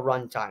is for the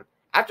runtime.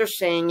 After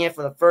seeing it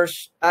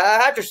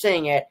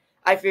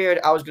I figured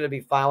I was gonna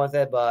be fine with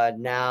it, but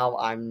now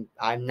I'm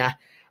not.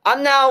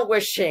 I'm now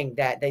wishing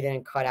that they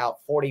didn't cut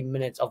out 40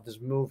 minutes of this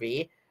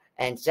movie,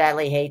 and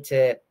sadly hate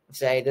to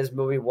say this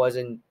movie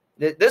wasn't.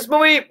 This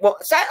movie. Well,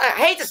 I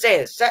hate to say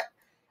this.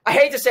 I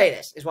hate to say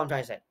this. Is what I'm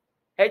trying to say.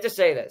 Hate to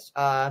say this.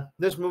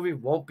 This movie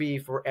won't be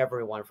for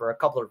everyone for a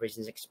couple of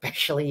reasons,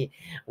 especially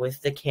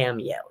with the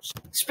cameos.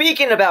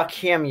 Speaking about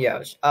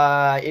cameos,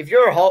 if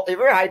you're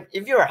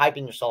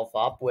hyping yourself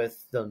up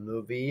with the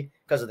movie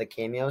because of the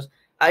cameos,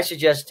 I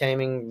suggest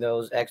taming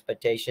those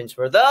expectations.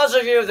 For those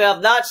of you that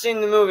have not seen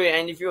the movie,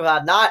 and if you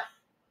have not,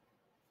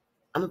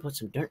 I'm gonna put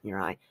some dirt in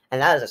your eye, and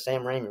that is a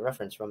Sam Raimi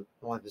reference from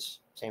one of this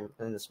in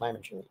the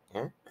Spider-Man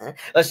trilogy.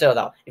 But still,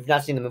 though, if you've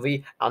not seen the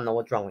movie, I don't know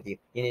what's wrong with you.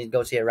 You need to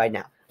go see it right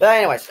now. But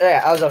anyways,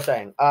 yeah, as I was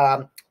saying,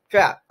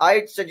 Yeah,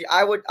 I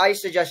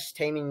suggest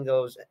taming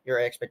your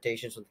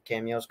expectations with the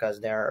cameos because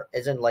there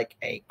isn't like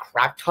a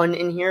crap ton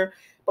in here,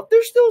 but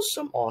there's still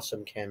some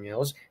awesome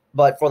cameos.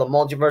 But for the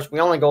multiverse,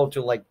 we only go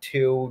to like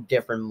two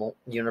different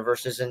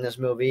universes in this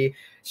movie,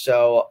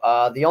 so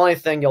the only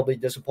thing you'll be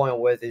disappointed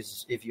with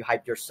is if you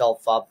hype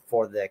yourself up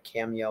for the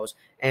cameos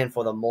and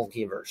for the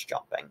multiverse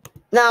jumping.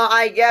 Now,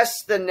 I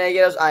guess the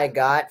negatives I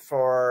got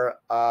for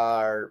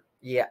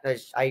yeah,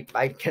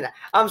 I can.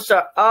 I'm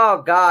sorry.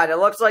 Oh God, it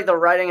looks like the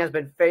writing has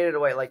been faded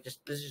away. Like,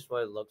 just this is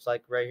what it looks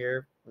like right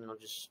here.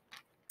 Just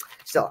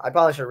still, I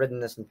probably should have written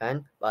this in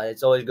pen, but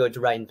it's always good to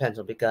write in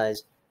pencil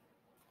because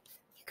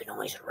you can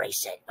always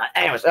erase it. But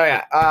anyways, oh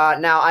yeah.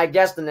 Now I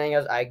guess the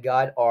negatives I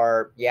got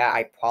are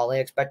I probably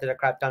expected a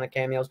crap ton of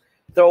cameos.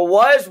 There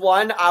was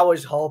one I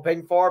was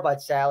hoping for,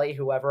 but sadly,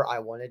 whoever I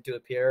wanted to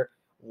appear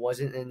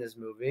wasn't in this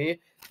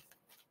movie.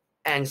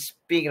 And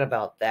speaking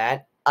about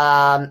that,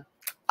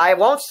 I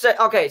won't say.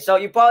 Okay, so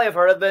you probably have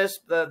heard of this.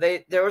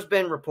 There's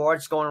been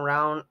reports going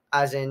around,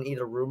 as in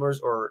either rumors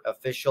or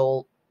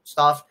official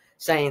stuff,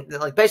 saying that,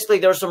 like, basically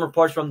there's some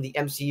reports from the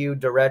MCU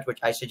Direct, which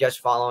I suggest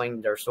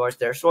following their source.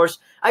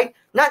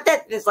 Not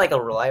that it's like a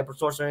reliable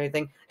source or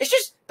anything. It's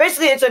just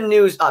basically it's a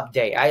news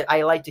update.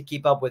 I like to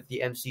keep up with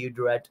the MCU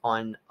Direct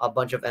on a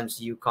bunch of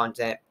MCU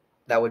content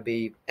that would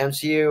be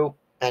MCU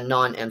and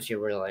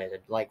non-MCU related,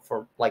 like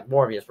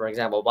Morbius, for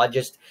example. But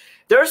just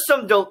there's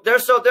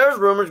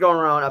rumors going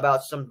around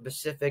about some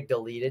specific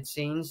deleted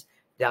scenes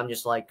that I'm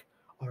just like,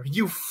 are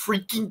you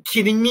freaking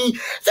kidding me?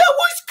 That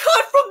was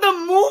cut from the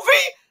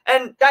movie,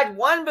 and that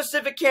one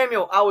specific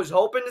cameo I was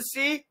hoping to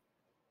see,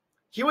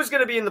 he was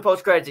gonna be in the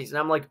post-credit scenes, and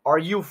I'm like, are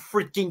you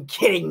freaking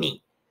kidding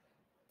me?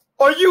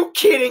 Are you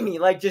kidding me?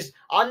 Like, just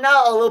I'm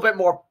now a little bit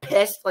more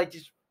pissed. Like,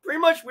 just pretty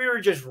much we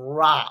were just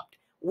robbed.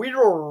 We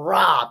were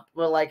robbed.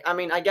 Well, like, I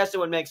mean, I guess it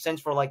would make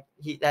sense for, like,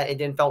 that it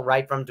didn't felt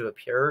right for him to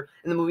appear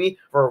in the movie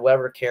for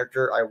whatever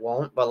character I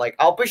won't. But, like,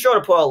 I'll be sure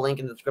to put a link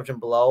in the description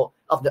below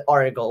of the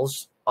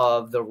articles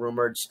of the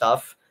rumored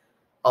stuff,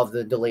 of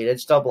the deleted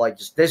stuff. Like,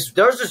 just this,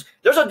 there's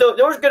going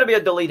to be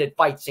a deleted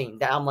fight scene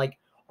that I'm like,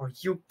 are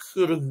you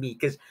kidding me?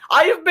 Because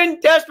I have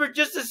been desperate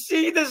just to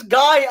see this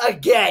guy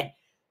again.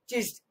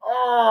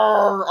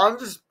 I'm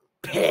just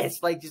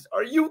pissed. Like, just,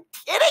 are you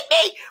kidding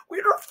me? We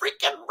were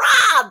freaking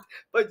robbed.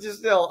 But just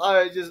still,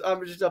 I'm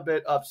just a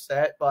bit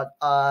upset. But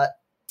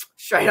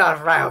straight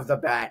out right off the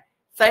bat,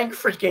 thank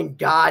freaking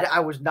God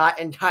I was not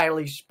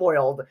entirely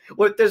spoiled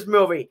with this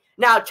movie.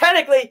 Now,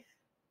 technically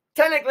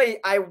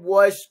I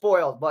was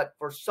spoiled, but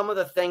for some of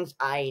the things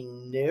I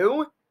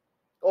knew,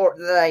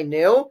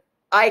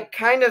 I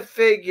kind of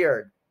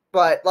figured.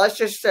 But let's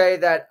just say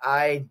that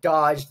I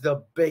dodged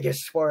the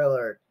biggest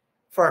spoiler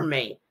for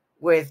me,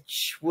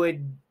 which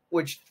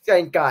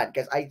thank God,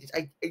 because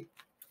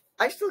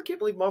I still can't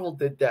believe Marvel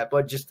did that.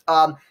 But just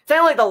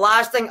technically the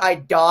last thing I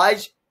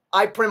dodged,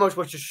 I pretty much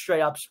was just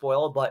straight up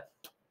spoiled. But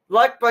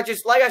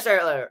just like I said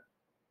earlier,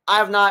 I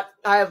have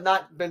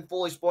not been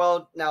fully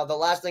spoiled. Now the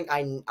last thing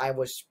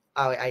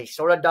I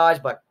sort of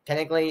dodged, but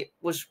technically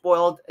was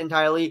spoiled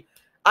entirely.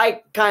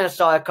 I kind of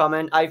saw it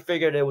coming. I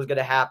figured it was going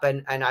to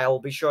happen, and I will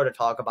be sure to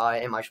talk about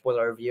it in my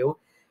spoiler review.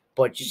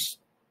 But just,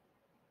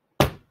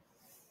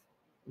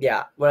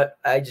 yeah, but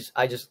I just,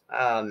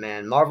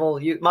 man,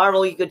 Marvel, you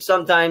could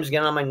sometimes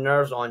get on my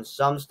nerves on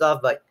some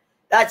stuff, but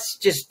that's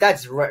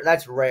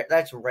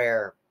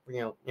rare,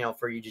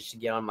 for you just to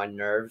get on my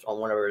nerves on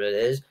whatever it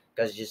is,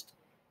 because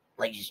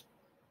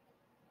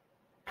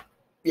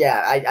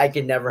yeah, I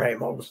can never hate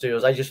Marvel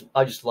Studios. I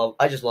just love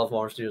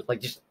Marvel Studios.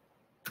 Like, just,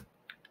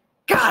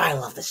 God, I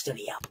love the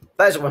studio.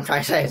 That's what I'm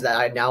trying to say, is that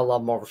I now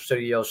love Marvel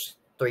Studios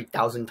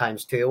 3,000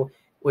 times 2,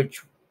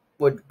 which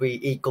would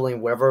be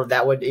equaling whatever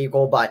that would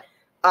equal. But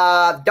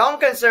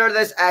don't consider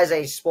this as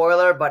a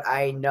spoiler, but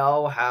I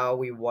know how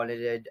we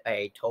wanted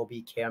a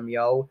Tobey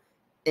cameo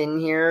in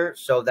here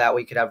so that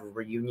we could have a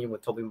reunion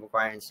with Tobey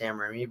Maguire and Sam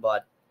Raimi.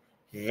 But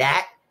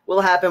that will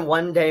happen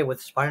one day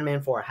with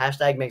Spider-Man 4.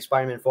 Hashtag make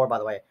Spider-Man 4, by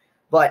the way.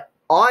 But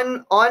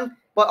on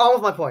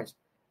with my points.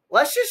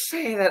 Let's just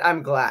say that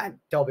I'm glad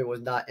Tobey was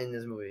not in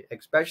this movie,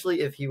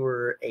 especially if he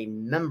were a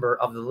member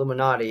of the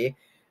Illuminati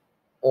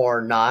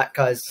or not,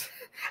 because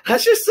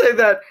let's just say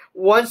that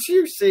once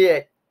you see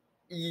it,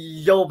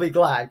 you'll be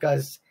glad,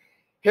 because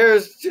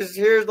here's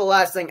the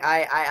last thing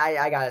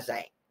I gotta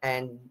say.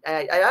 And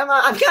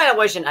I'm kind of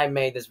wishing I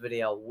made this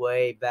video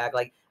way back.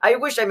 Like, I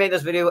wish I made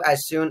this video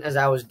as soon as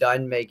I was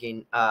done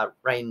making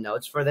writing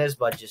notes for this,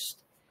 but just,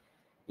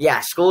 yeah,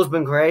 school's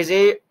been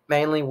crazy,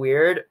 mainly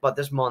weird, but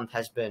this month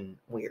has been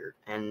weird.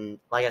 And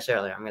like I said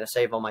earlier, I'm going to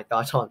save all my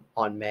thoughts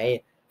on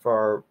May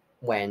for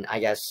when, I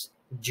guess,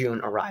 June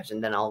arrives,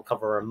 and then I'll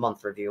cover a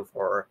month review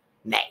for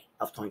May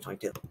of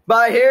 2022.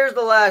 But here's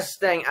the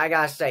last thing I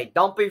got to say.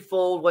 Don't be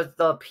fooled with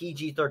the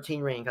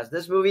PG-13 rating, because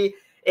this movie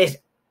is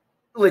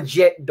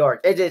legit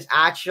dark. It is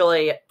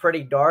actually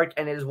pretty dark,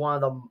 and it is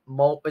one of the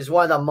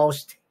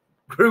most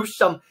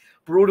gruesome,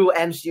 brutal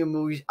MCU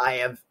movies I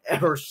have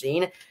ever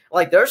seen.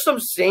 Like, there's some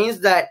scenes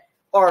that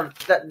are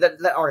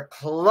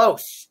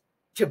close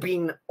to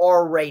being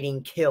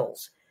R-rating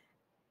kills.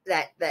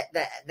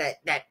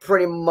 that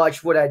pretty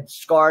much would have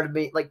scarred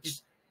me. Like,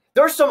 just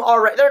there's some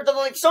R there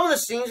like some of the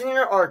scenes in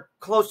here are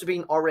close to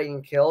being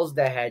R-rated kills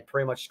that had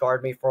pretty much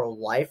scarred me for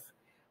life.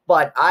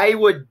 But I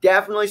would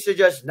definitely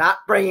suggest not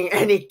bringing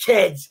any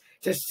kids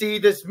to see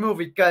this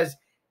movie because,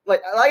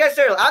 like I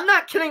said earlier, I'm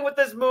not kidding with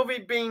this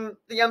movie being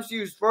the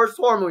MCU's first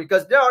horror movie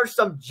because there are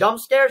some jump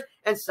scares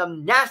and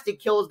some nasty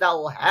kills that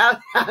will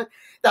have that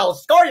will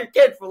scar your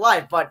kid for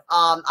life. But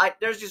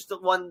there's just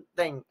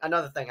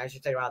another thing I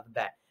should say right off the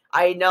bat.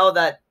 I know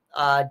that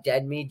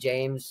Dead Me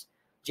James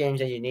and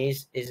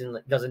Eunice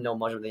doesn't know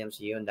much of the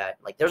MCU and that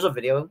like there's a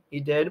video he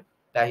did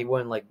that he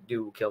wouldn't like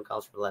do kill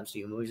counts for the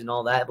MCU movies and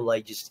all that, but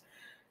like just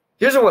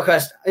here's a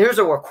request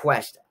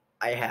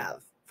I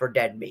have for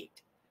Dead Meat.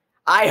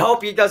 I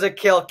hope he does a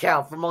kill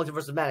count for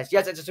Multiverse of Madness.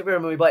 Yes, it's a superhero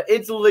movie, but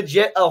it's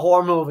legit a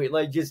horror movie.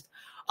 Like, just,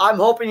 I'm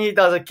hoping he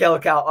does a kill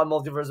count on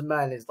Multiverse of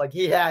Madness. Like,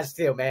 he has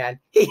to,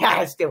 man. He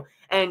has to.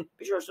 And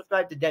be sure to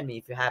subscribe to Dead Me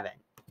if you haven't.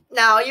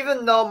 Now,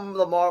 even though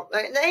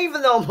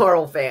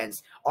Marvel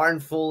fans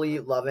aren't fully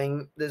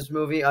loving this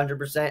movie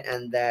 100%,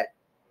 and that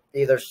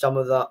I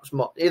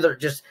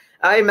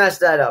messed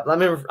that up.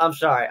 I'm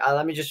sorry.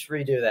 Let me just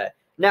redo that.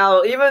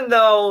 Now, even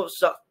though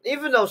some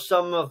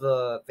of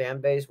the fan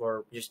base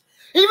were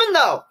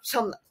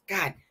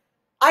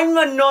I'm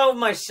annoyed with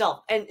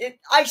myself, and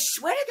I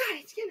swear to God,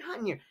 it's getting hot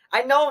in here.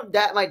 I know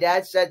that my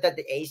dad said that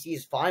the AC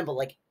is fine, but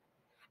like,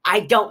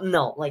 I don't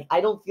know. Like,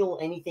 I don't feel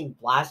anything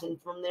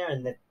blasting from there,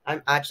 and that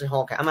I'm actually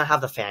okay. I'm gonna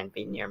have the fan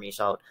be near me,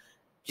 so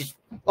just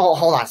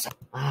hold on a second.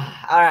 All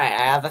right,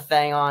 I have the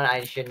thing on.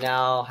 I should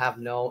now have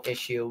no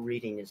issue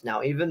reading this.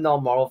 Now, even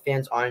though Marvel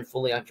fans aren't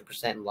fully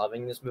 100%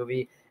 loving this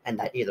movie, and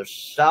that either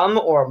some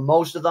or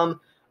most of them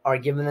are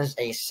giving this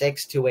a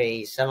 6 to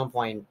a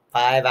 7.5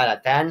 out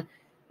of 10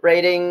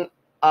 rating.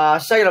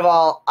 Second of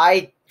all,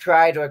 I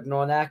try to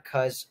ignore that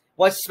because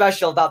what's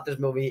special about this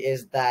movie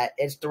is that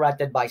it's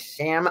directed by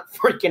Sam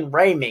freaking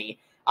Raimi.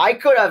 I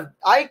could have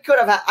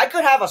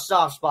a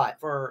soft spot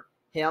for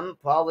him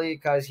probably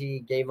because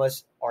he gave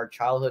us our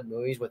childhood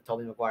movies with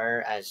Tobey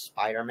Maguire as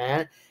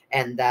Spider-Man,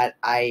 and that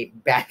I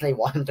badly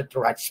want him to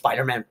direct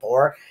Spider-Man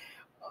 4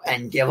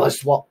 and give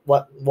us what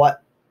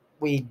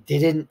we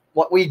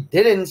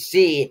didn't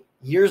see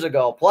years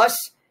ago.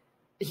 Plus,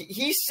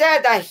 he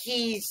said that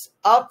he's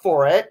up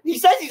for it. He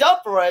says he's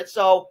up for it,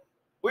 so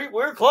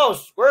we're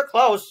close. We're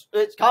close.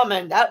 It's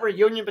coming. That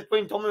reunion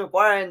between Tobey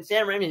Maguire and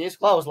Sam Raimi is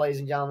close, ladies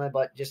and gentlemen.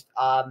 But just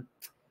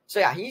so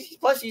yeah,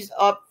 he's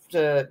up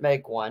to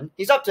make one.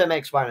 He's up to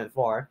make Spider-Man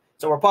 4.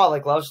 So we're probably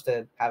close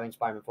to having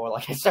Spider-Man 4,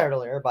 like I said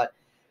earlier. But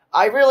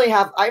I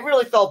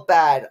really felt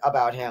bad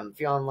about him,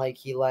 feeling like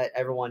he let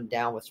everyone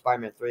down with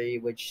Spider-Man 3,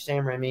 which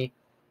Sam Raimi,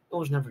 it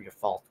was never your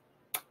fault.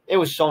 It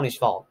was Sony's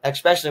fault,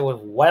 especially with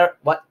what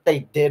they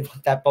did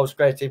with that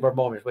post-credit scene for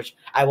Morbius, which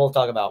I will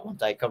talk about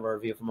once I cover a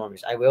review for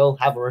Morbius. I will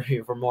have a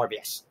review for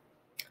Morbius.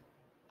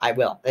 I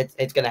will.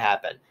 It's gonna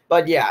happen.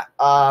 But yeah,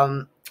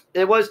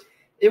 it was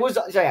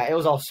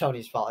all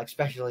Sony's fault,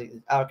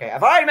 especially. Okay,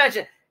 I've already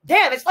mentioned.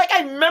 Damn, it's like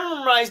I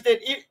memorized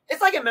it.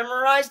 It's like I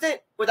memorized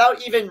it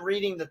without even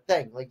reading the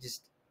thing. Like,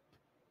 just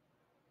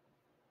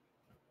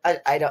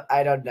I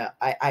don't know.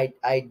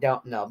 I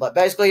don't know. But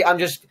basically, I'm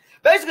just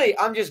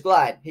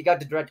glad he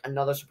got to direct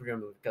another superhero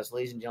movie because,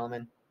 ladies and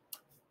gentlemen,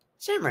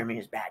 Sam Raimi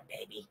is bad,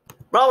 baby.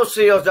 Marvel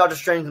Studios' Doctor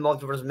Strange: The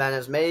Multiverse of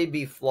Madness may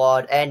be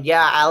flawed, and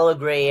yeah, I'll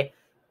agree.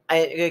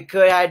 It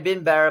could have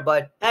been better,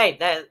 but hey,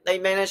 they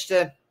managed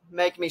to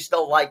make me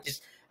still like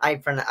just.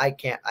 I'm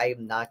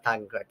not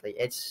talking correctly.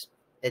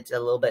 It's a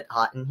little bit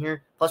hot in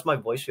here. Plus, my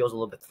voice feels a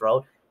little bit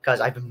throat because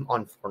I've been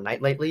on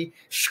Fortnite lately,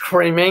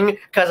 screaming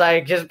because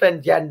I've just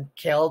been getting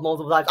killed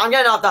multiple times. I'm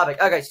getting off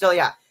topic. Okay, still,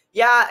 yeah,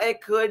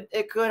 it could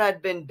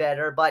have been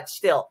better, but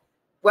still,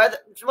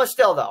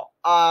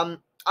 though,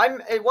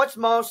 what's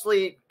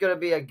mostly gonna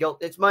be a guilt.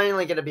 It's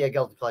mainly gonna be a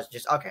guilty pleasure.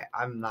 Just okay,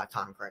 I'm not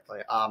talking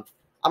correctly. I'm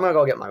gonna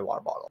go get my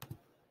water bottle.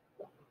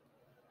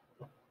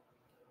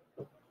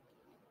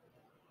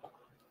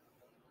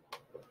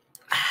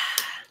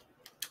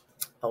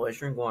 Always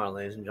drink water,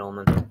 ladies and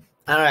gentlemen.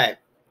 All right,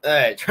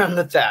 turn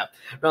the tap.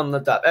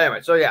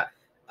 Anyway, so yeah,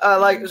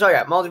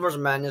 Multiverse of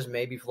Madness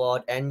may be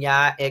flawed, and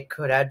yeah, it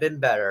could have been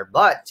better,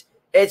 but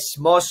it's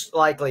most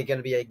likely going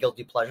to be a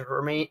guilty pleasure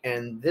for me,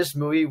 and this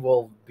movie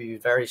will be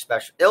very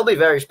special. It'll be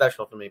very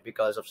special for me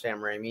because of Sam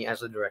Raimi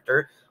as the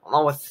director,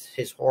 along with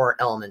his horror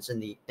elements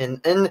in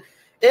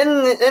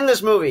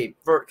this movie,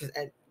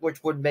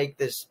 which would make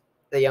this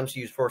the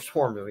MCU's first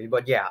horror movie.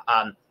 But yeah,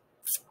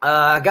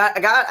 I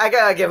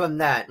gotta give him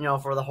that,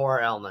 for the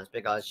horror elements,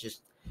 because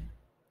just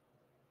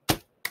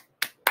I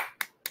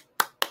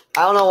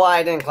don't know why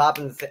I didn't clap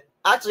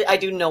actually, I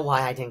do know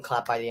why I didn't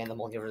clap by the end of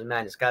Multiverse of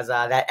Madness, because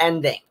that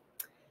ending,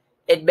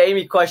 it made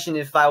me question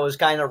if I was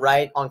kind of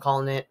right on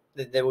calling it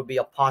that there would be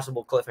a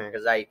possible cliffhanger,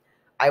 because I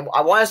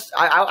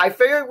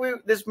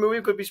figured this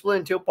movie could be split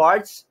in two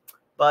parts,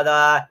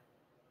 but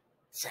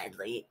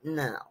sadly,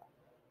 no.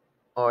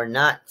 Or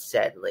not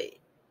sadly.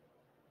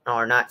 No,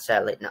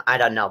 I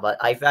don't know, but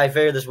I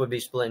figured this would be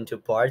split in two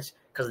parts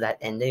because of that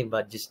ending,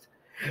 but just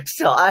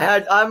Still,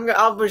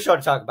 I'll be sure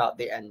to talk about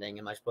the ending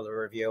in my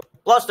spoiler review.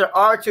 Plus, there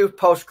are 2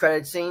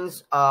 post-credit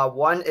scenes.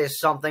 One is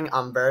something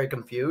I'm very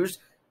confused,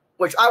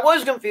 which I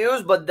was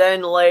confused, but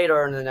then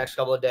later in the next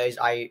couple of days,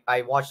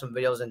 I watched some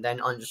videos and then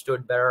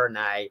understood better, and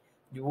I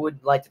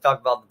would like to talk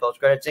about the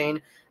post-credit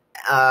scene.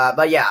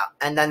 But yeah,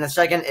 and then the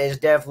second is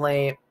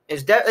definitely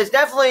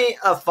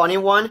a funny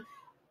one.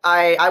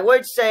 I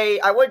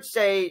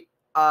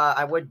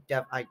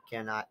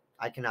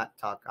cannot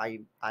talk.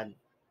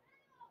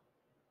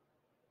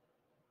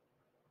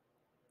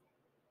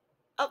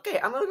 Okay,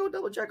 I'm gonna go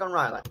double check on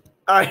Rylan.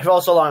 Alright, for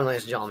also long,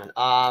 ladies and gentlemen.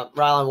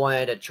 Rylan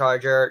wanted a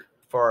charger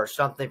for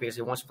something because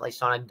he wants to play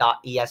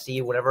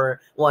Sonic.exe, whatever it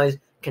was,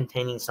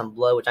 containing some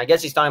blood, which I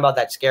guess he's talking about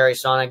that scary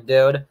Sonic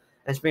dude.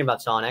 And speaking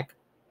about Sonic.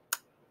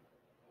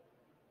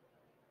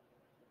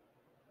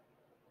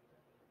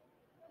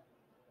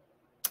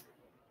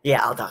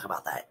 Yeah, I'll talk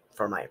about that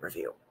for my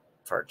review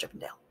for Chip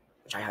and Dale,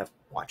 which I have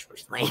watched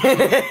recently.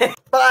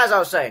 But as I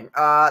was saying,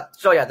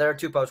 so yeah, there are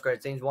 2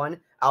 post-credit scenes. One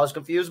I was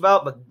confused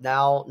about, but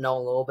now know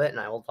a little bit, and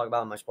I will talk about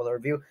it in my spoiler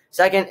review.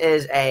 Second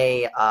is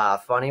a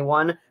funny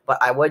one, but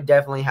I would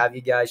definitely have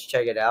you guys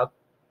check it out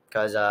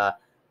because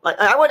like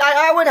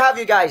I would have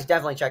you guys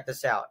definitely check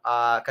this out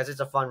because it's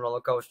a fun roller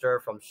coaster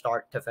from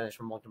start to finish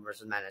from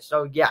Multiverse Madness.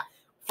 So yeah,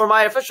 for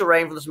my official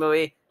rating for this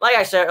movie, like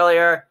I said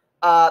earlier,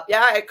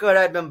 yeah, it could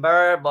have been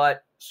better,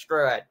 but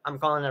screw it, I'm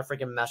calling it a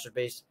freaking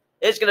masterpiece.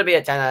 It's gonna be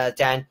a 10 out of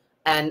 10.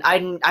 And I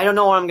don't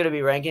know what I'm going to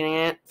be ranking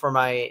it for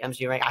my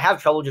MCU rank. I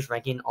have trouble just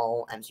ranking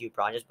all MCU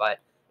projects, but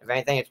if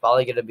anything, it's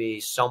probably going to be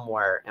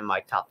somewhere in my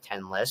top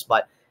 10 list.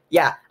 But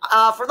yeah,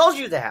 for those of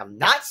you that have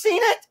not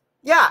seen it,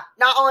 yeah,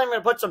 not only am I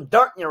going to put some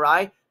dirt in your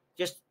eye,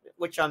 just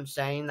which I'm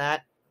saying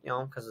that,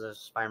 because of the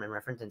Spider-Man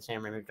reference and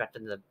Sam Raimi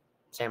directed the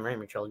Sam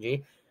Raimi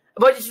trilogy.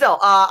 But still,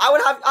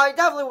 I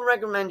definitely would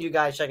recommend you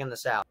guys checking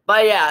this out.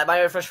 But yeah, my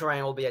official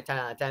rating will be a 10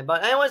 out of 10.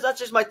 But anyways, that's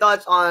just my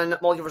thoughts on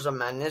Multiverse of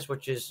Madness,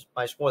 which is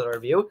my spoiler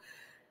review.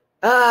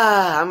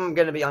 I'm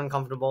gonna be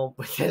uncomfortable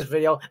with this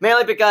video,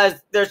 mainly because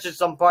there's just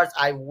some parts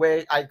I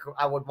wish I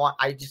would want.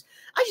 I just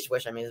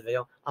wish I made this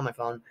video on my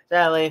phone.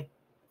 Sadly,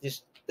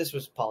 this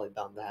was probably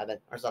bound to happen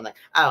or something.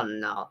 I don't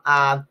know.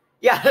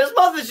 Yeah, this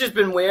month has just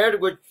been weird,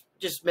 which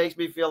just makes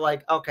me feel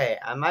like, okay,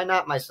 am I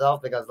not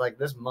myself? Because like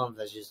this month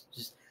is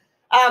just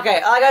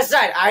okay. Like I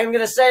said, I'm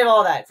gonna save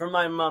all that for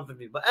my month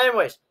review. But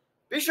anyways.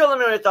 Be sure to let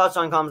me know your thoughts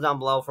on comments down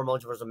below for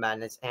Multiverse of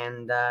Madness.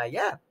 And,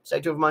 yeah,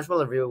 stay tuned for my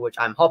spoiler review, which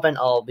I'm hoping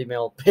I'll be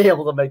able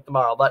to make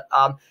tomorrow. But,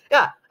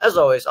 yeah, as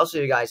always, I'll see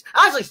you guys.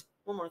 Actually,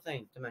 one more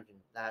thing to mention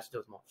that has to do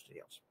with Marvel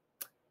Studios.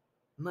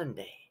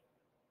 Monday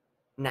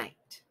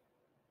night,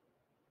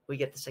 we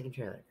get the second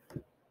trailer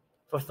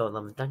for Thor: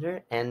 Love and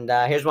Thunder. And,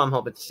 here's what I'm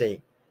hoping to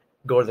see.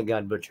 Gore the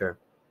God Butcher.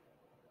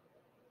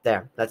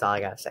 There, that's all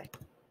I gotta say.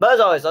 But as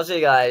always, I'll see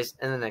you guys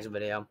in the next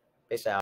video. Peace out.